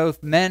prison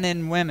both men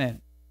and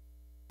women.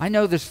 I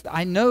know this.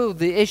 I know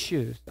the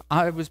issues.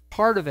 I was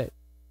part of it.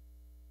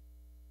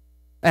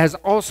 As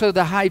also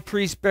the high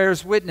priest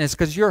bears witness,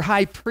 because your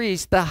high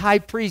priest, the high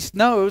priest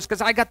knows,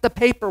 because I got the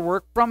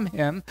paperwork from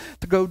him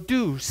to go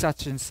do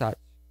such and such.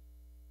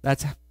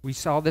 We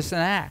saw this in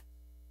Acts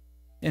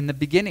in the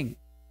beginning.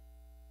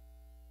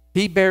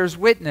 He bears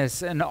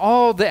witness, and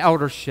all the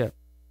eldership,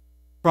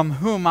 from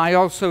whom I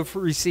also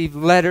received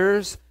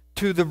letters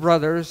to the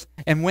brothers,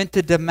 and went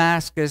to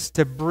Damascus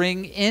to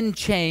bring in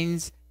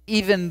chains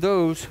even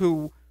those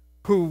who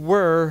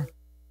were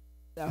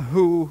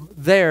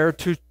there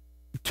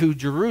to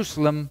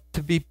Jerusalem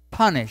to be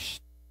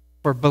punished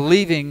for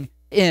believing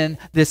in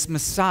this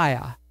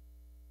Messiah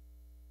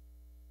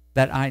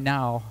that I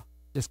now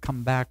just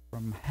come back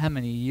from how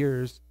many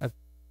years of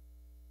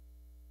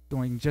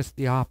doing just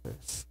the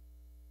opposite.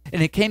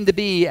 And it came to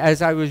be,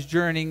 as I was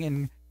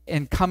journeying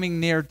and coming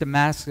near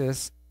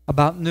Damascus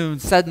about noon,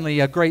 suddenly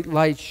a great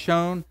light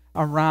shone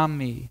around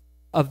me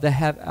out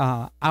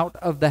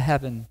of the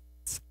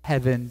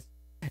heavens,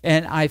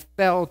 and I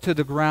fell to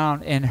the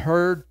ground and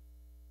heard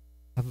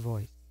a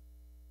voice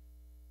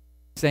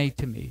saying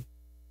to me,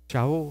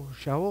 Shaul,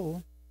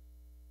 Shaul,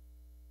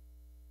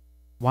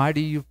 why do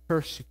you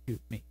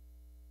persecute me?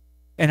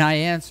 And I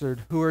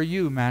answered, who are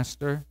you,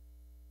 Master?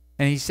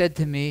 And he said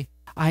to me,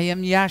 I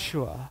am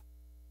Yeshua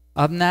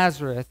of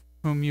Nazareth,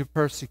 whom you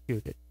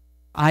persecuted.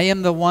 I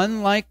am the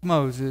one like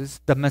Moses,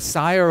 the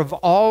Messiah of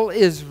all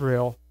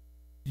Israel.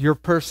 You're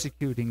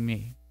persecuting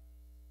me.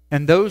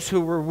 And those who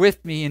were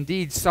with me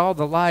indeed saw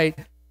the light,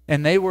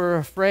 and they were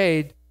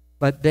afraid,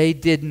 but they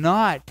did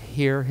not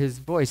hear his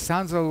voice.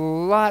 Sounds a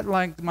lot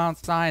like Mount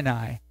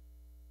Sinai,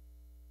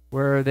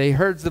 where they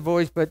heard the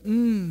voice, but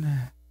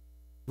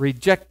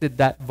rejected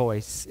that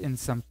voice in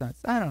some sense.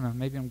 I don't know,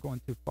 maybe I'm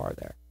going too far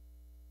there.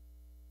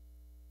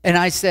 And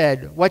I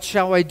said, what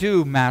shall I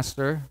do,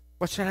 Master?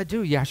 What shall I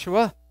do,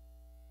 Yeshua?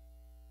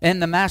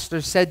 And the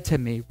Master said to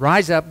me,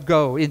 rise up,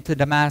 go into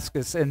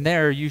Damascus, and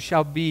there you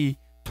shall be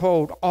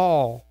told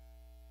all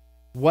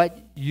what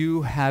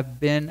you have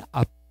been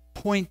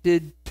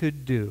appointed to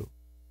do.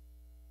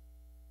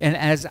 And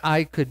as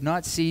I could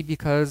not see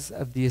because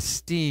of the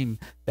esteem,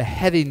 the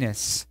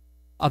heaviness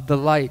of the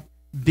light,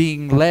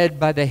 being led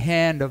by the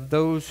hand of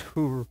those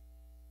who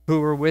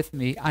were with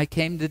me, I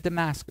came to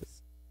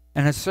Damascus.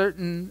 And a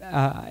certain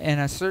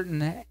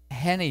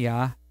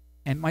Hananiah,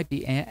 it might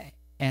be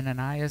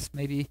Ananias,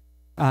 maybe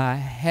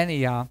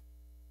Hananiah,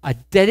 a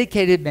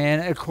dedicated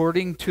man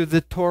according to the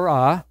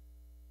Torah,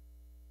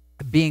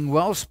 being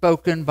well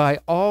spoken by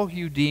all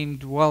who deemed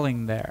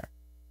dwelling there,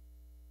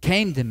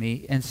 came to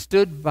me and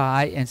stood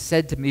by and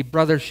said to me,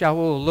 Brother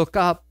Shaul, look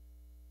up.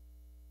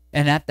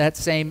 And at that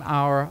same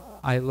hour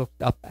I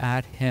looked up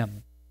at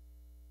him.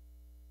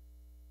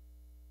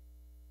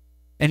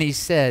 And he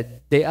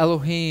said, the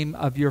Elohim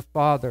of your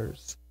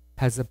fathers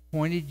has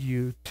appointed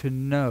you to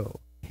know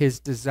his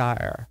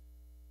desire.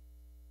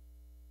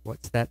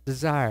 What's that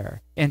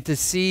desire? And to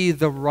see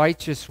the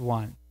righteous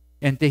one,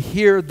 and to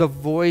hear the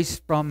voice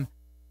from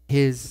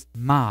his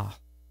mouth.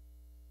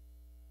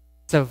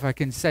 So if I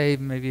can say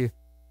maybe,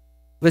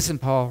 listen,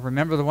 Paul,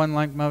 remember the one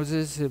like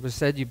Moses? It was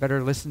said you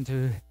better listen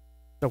to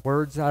the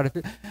words out of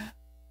it.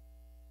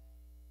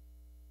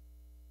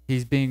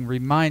 He's being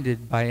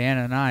reminded by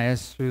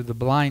Ananias through the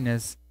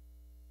blindness,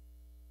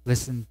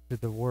 listen to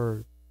the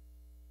word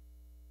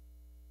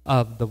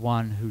of the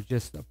one who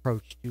just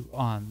approached you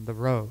on the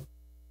road.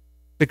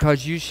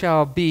 Because you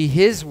shall be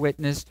his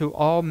witness to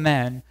all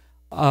men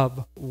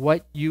of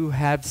what you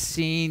have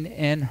seen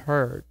and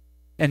heard.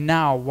 And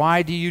now,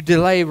 why do you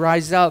delay?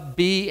 Rise up,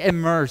 be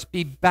immersed,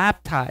 be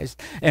baptized,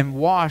 and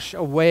wash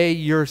away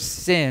your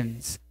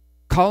sins,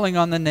 calling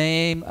on the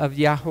name of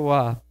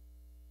Yahuwah.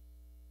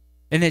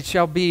 And it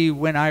shall be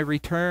when I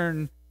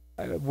return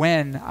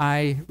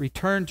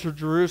to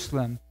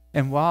Jerusalem,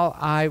 and while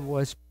I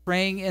was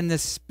praying in the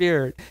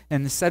Spirit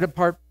in the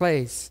set-apart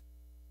place.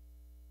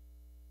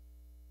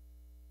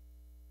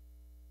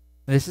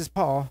 This is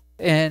Paul.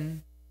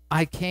 And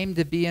I came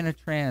to be in a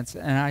trance,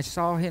 and I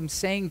saw him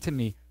saying to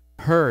me,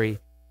 hurry,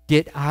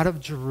 get out of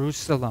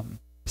Jerusalem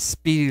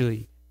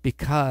speedily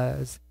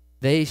because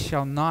they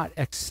shall not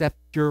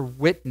accept your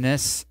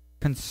witness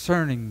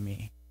concerning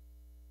me.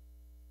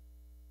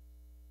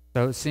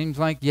 So it seems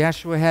like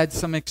Yeshua had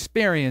some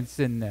experience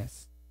in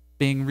this,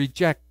 being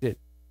rejected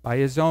by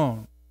his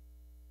own.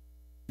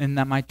 And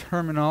that my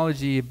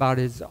terminology about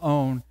his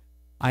own,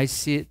 I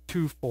see it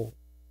twofold.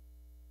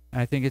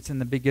 And I think it's in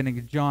the beginning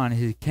of John.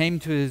 He came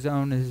to his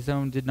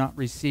own did not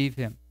receive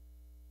him.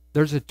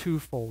 There's a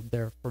twofold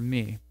there for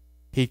me.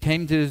 He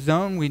came to his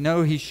own. We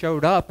know he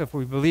showed up, if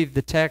we believe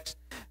the text,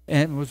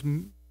 and it was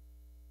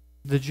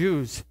the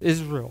Jews,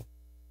 Israel.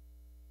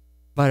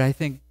 But I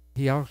think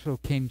he also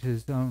came to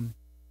his own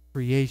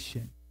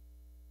creation,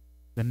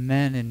 the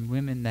men and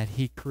women that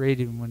he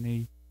created when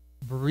he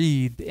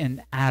breathed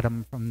in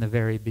Adam from the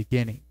very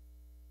beginning.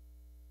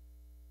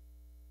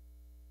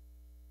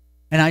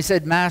 And I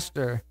said,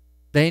 Master,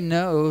 they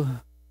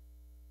know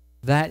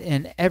that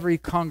in every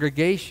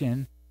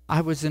congregation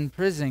I was in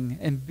prison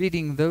and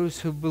beating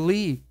those who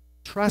believed,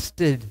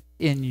 trusted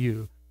in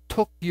you,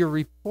 took your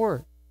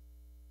report.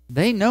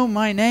 They know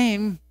my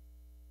name.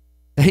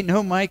 They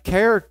know my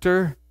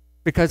character,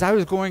 because I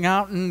was going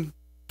out and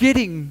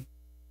getting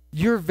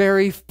your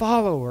very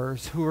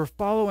followers who are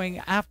following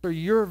after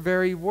your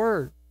very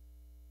word.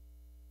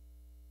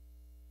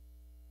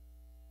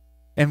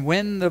 And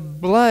when the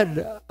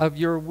blood of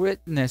your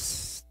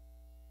witness,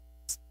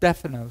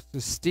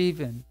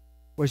 Stephen,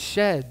 was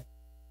shed,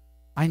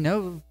 I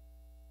know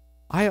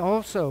I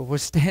also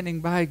was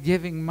standing by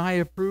giving my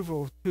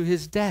approval to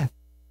his death.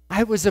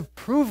 I was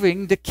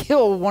approving to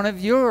kill one of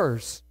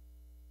yours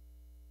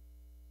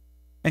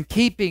and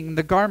keeping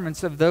the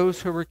garments of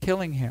those who were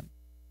killing him.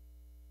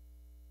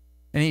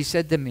 And he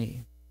said to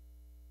me,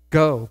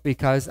 Go,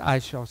 because I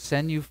shall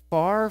send you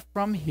far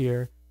from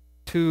here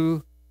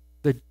to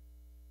the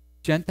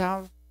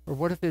Gentiles, or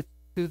what if it's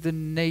to the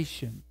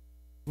nations?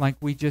 Like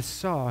we just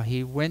saw,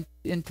 he went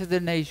into the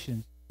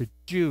nations, to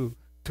Jew,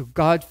 to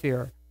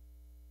God-fearer,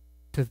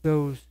 to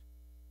those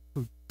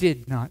who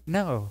did not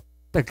know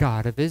the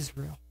God of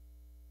Israel.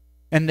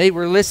 And they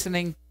were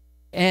listening,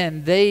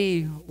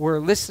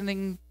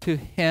 to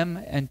him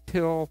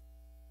until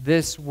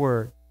this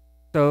word.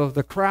 So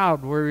the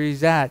crowd where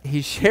he's at,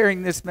 he's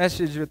sharing this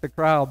message with the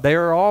crowd. They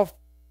are all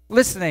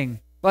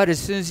listening. But as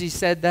soon as he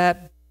said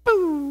that,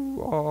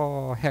 boo,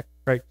 oh, heck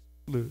breaks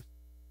loose.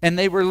 And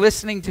they were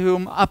listening to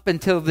him up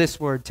until this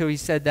word, till he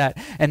said that.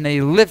 And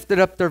they lifted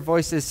up their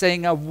voices,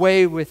 saying,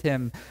 Away with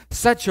him,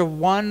 such a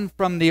one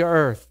from the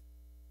earth.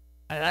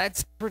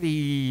 That's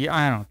pretty,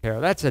 I don't care.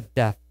 That's a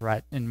death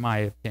threat, in my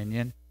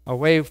opinion.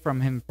 Away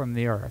from him from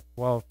the earth.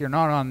 Well, if you're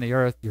not on the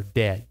earth, you're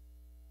dead.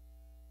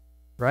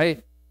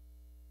 Right?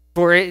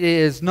 For it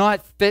is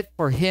not fit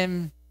for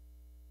him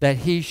that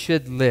he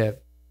should live.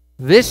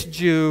 This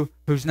Jew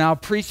who's now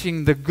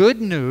preaching the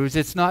good news,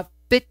 it's not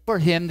fit for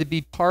him to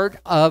be part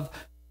of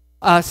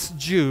us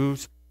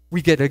Jews.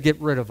 We get to get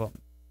rid of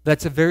him.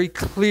 That's a very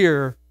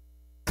clear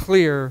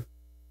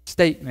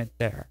statement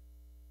there.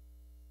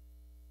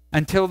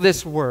 Until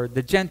this word,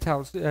 the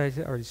Gentiles, I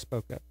already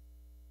spoke of.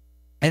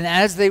 And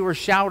as they were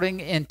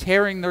shouting and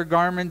tearing their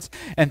garments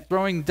and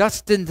throwing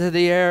dust into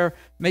the air,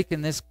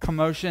 making this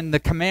commotion, the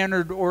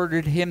commander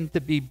ordered him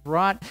to be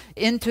brought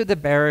into the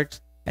barracks,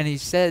 and he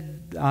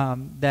said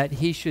that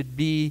he should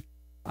be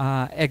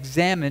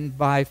examined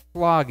by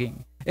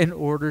flogging in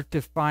order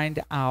to find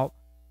out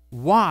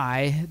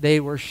why they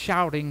were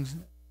shouting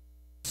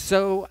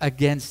so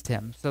against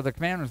him. So the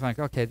commander was like,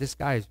 okay, this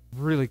guy is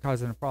really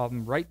causing a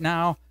problem. Right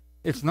now,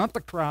 it's not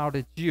the crowd,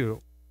 it's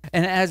you.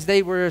 And as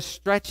they were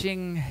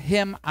stretching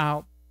him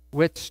out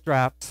with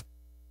straps,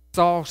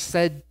 Saul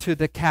said to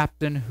the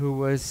captain who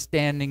was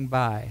standing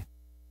by,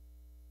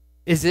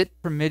 Is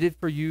it permitted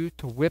for you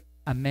to whip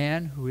a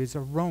man who is a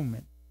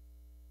Roman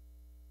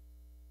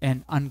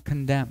and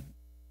uncondemned?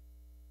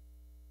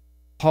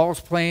 Paul's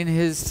playing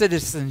his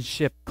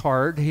citizenship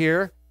card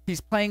here.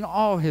 He's playing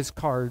all his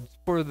cards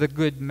for the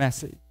good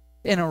message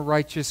in a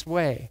righteous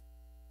way.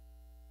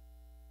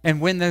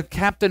 And when the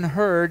captain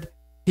heard,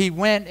 he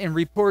went and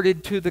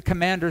reported to the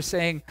commander,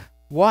 saying,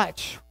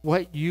 Watch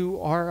what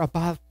you are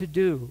about to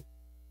do.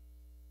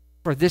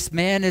 For this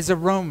man is a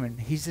Roman.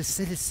 He's a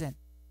citizen.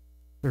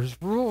 There's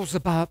rules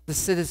about the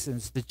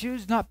citizens. The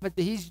Jews not, but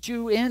he's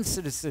Jew and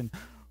citizen.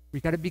 We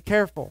got to be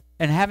careful.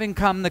 And having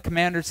come, the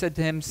commander said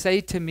to him,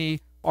 Say to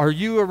me, Are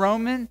you a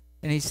Roman?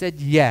 And he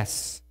said,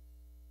 Yes.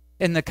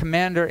 And the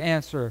commander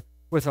answered,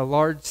 With a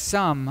large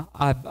sum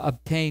I've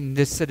obtained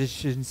this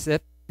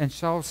citizenship. And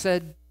Saul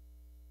said,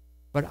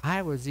 But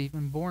I was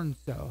even born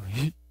so.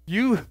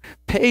 You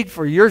paid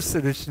for your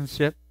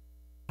citizenship.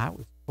 I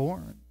was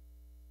born.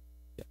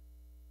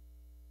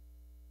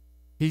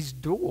 He's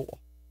dual.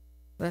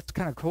 That's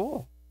kind of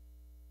cool.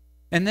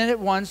 And then at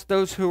once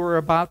those who were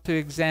about to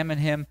examine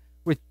him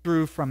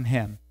withdrew from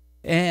him.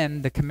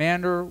 And the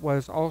commander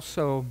was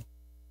also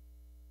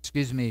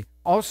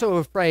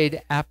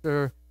afraid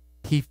after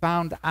he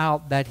found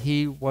out that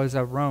he was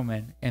a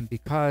Roman, and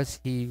because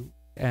he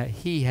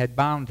had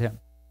bound him.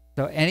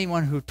 So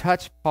anyone who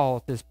touched Paul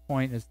at this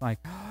point is like,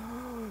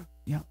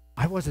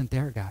 I wasn't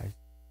there, guys.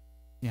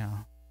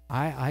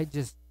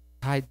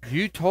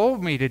 You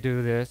told me to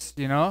do this,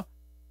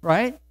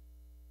 right?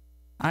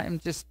 I'm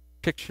just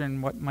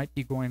picturing what might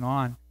be going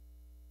on.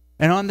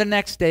 And on the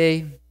next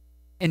day,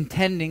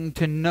 intending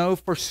to know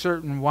for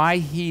certain why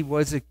he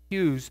was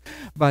accused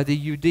by the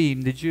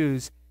Yudim, the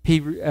Jews, he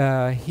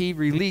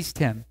released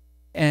him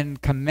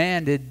and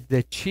commanded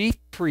the chief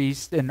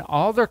priests and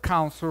all their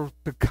council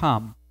to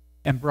come,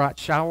 and brought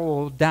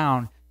Shaul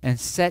down and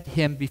set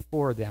him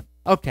before them.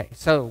 Okay,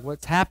 so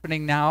what's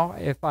happening now,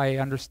 if I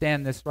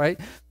understand this right,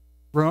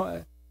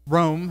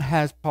 Rome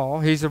has Paul.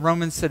 He's a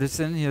Roman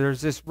citizen.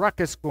 There's this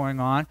ruckus going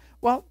on.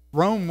 Well,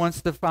 Rome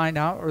wants to find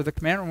out, or the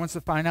commander wants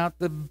to find out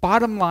the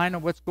bottom line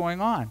of what's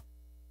going on.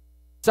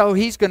 So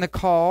he's going to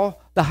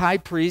call the high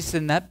priest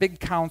and that big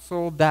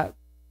council that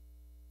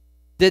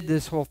did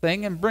this whole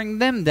thing and bring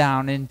them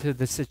down into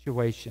the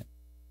situation,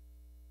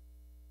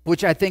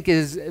 which I think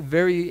is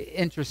very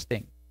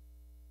interesting.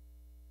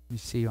 You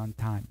see on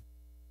time.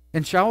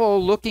 And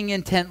Shaul, looking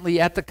intently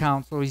at the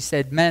council, he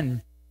said,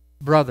 "Men,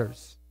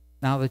 brothers,"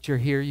 now that you're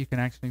here, you can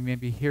actually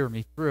maybe hear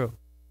me through.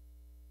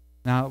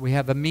 Now that we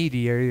have a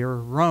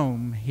mediator,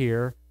 Rome,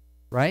 here,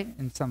 right,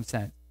 in some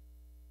sense.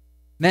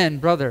 "Men,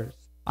 brothers,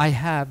 I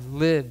have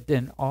lived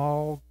in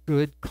all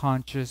good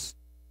conscience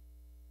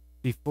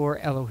before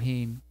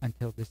Elohim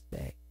until this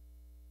day."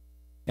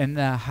 And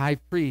the high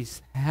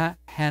priest,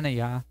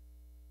 Hananiah,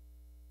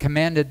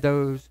 commanded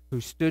those who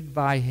stood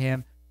by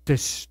him to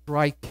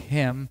strike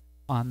him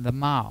on the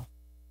mouth.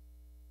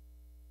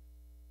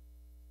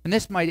 And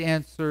this might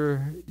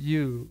answer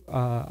you,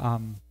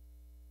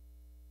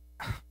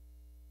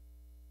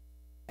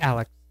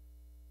 Alex.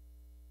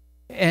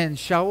 And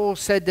Shaul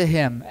said to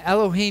him,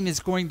 "Elohim is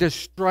going to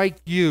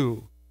strike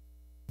you,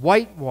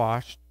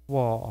 whitewashed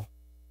wall.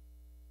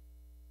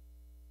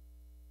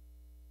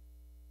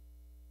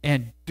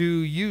 And do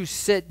you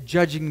sit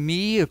judging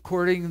me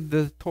according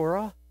to the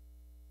Torah,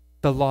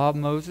 the law of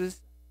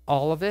Moses,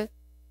 all of it?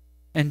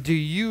 And do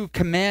you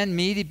command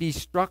me to be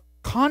struck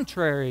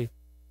contrary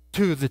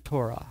to the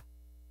Torah?"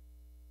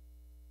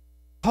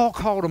 Paul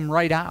called him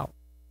right out.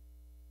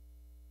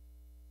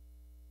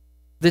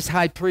 This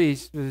high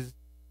priest was,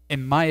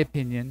 in my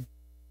opinion,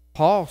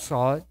 Paul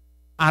saw it,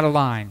 out of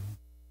line.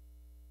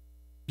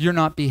 You're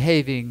not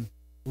behaving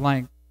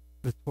like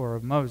the Torah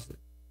of Moses.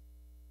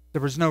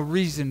 There was no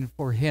reason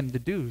for him to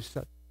do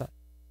such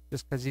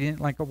just because he didn't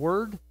like a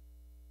word.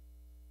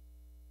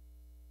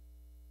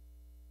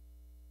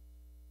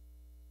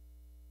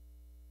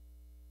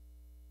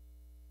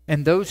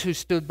 And those who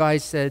stood by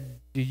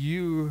said, "Do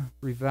you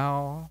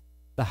revile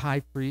the high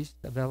priest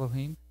of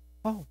Elohim?"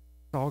 Oh,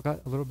 Saul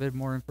got a little bit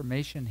more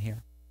information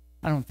here.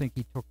 I don't think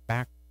he took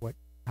back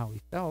how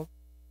he felt.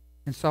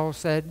 And Saul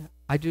said,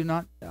 I do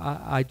not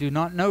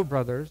know,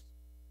 brothers,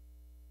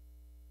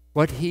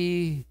 that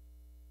he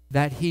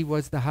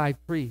was the high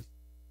priest.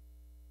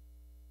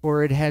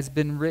 For it has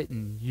been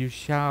written, you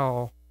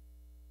shall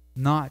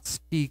not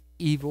speak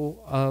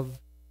evil of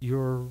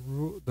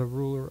the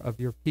ruler of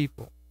your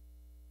people.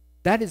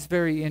 That is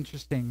very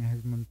interesting.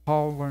 When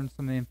Paul learned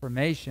some of the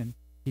information,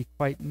 he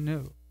quite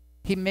knew.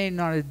 He may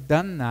not have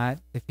done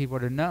that if he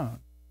would have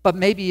known. But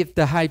maybe if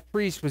the high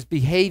priest was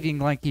behaving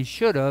like he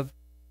should have,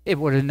 it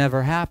would have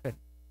never happened.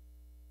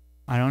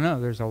 I don't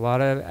know. There's a lot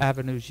of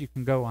avenues you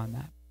can go on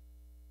that.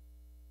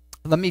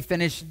 Let me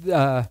finish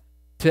to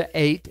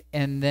 8,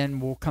 and then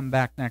we'll come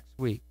back next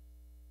week.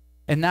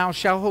 And now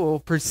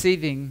Shaul,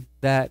 perceiving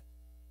that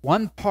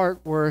one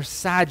part were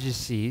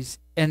Sadducees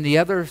and the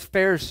other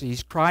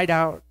Pharisees, cried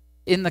out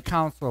in the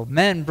council,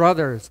 Men,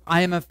 brothers,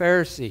 I am a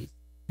Pharisee.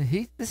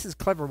 This is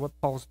clever what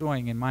Paul's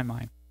doing in my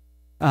mind.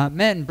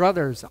 Men,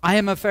 brothers, I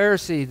am a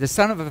Pharisee, the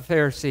son of a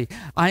Pharisee.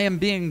 I am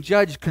being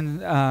judged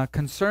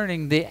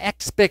concerning the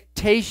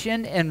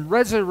expectation and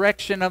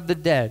resurrection of the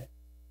dead.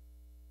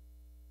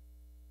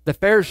 The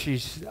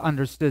Pharisees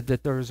understood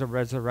that there was a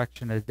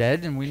resurrection of the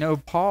dead, and we know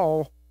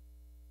Paul,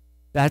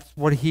 that's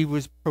what he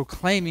was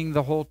proclaiming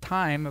the whole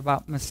time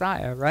about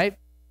Messiah, right?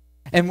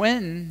 And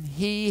when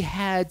he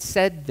had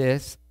said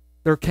this,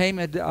 there came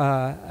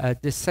a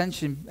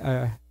dissension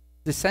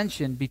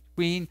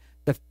between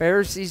the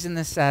Pharisees and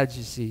the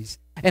Sadducees,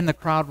 and the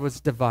crowd was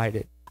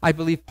divided. I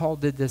believe Paul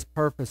did this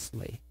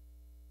purposely.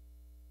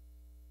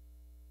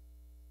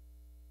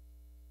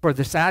 For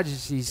the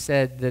Sadducees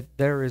said that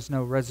there is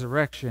no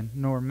resurrection,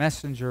 nor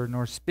messenger,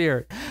 nor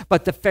spirit.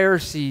 But the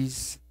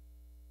Pharisees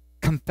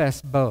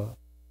confessed both.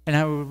 And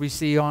how we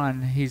see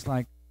on, he's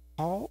like,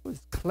 Paul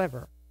is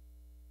clever.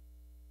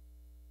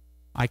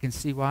 I can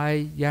see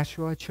why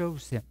Yeshua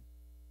chose him,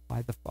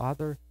 why the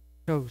Father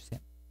chose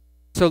him.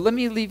 So let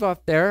me leave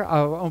off there.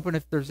 I'll open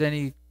if there's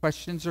any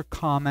questions or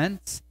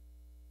comments.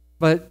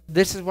 But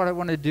this is what I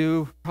want to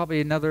do, probably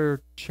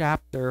another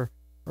chapter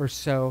or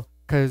so,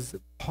 because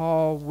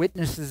Paul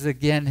witnesses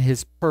again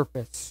his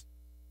purpose.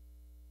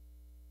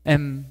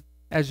 And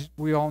as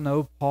we all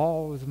know,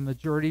 Paul is a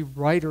majority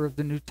writer of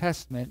the New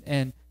Testament,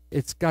 and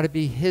it's got to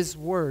be his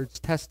words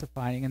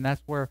testifying, and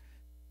that's where,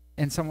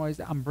 in some ways,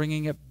 I'm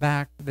bringing it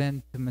back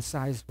then to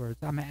Messiah's words.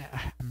 I'm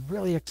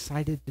really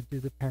excited to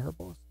do the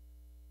parables.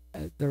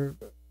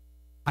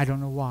 I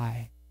don't know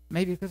why.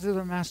 Maybe because of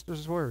their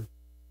master's word.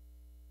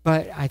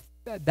 But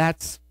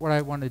that's what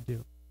I want to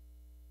do.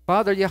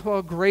 Father,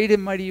 Yahweh, great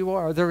and mighty you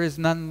are. There is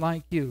none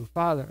like you.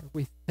 Father,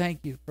 we thank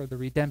you for the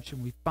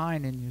redemption we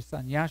find in your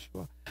Son,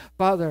 Yahshua.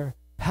 Father,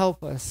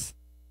 help us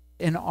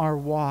in our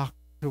walk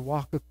to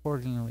walk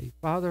accordingly.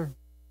 Father,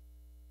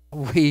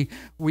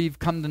 we've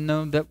come to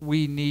know that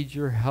we need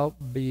your help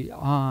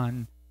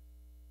beyond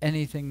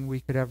anything we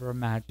could ever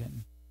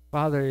imagine.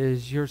 Father, it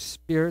is your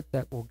spirit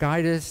that will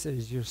guide us. It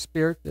is your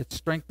spirit that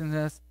strengthens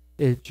us.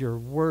 It's your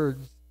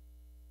words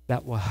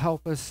that will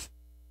help us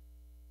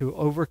to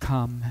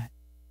overcome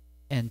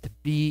and to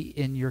be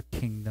in your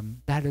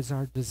kingdom. That is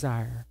our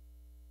desire.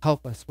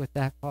 Help us with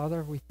that,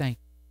 Father. We thank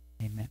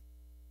you. Amen.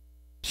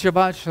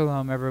 Shabbat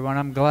shalom, everyone.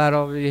 I'm glad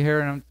I'll be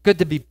here, and it's good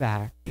to be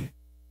back.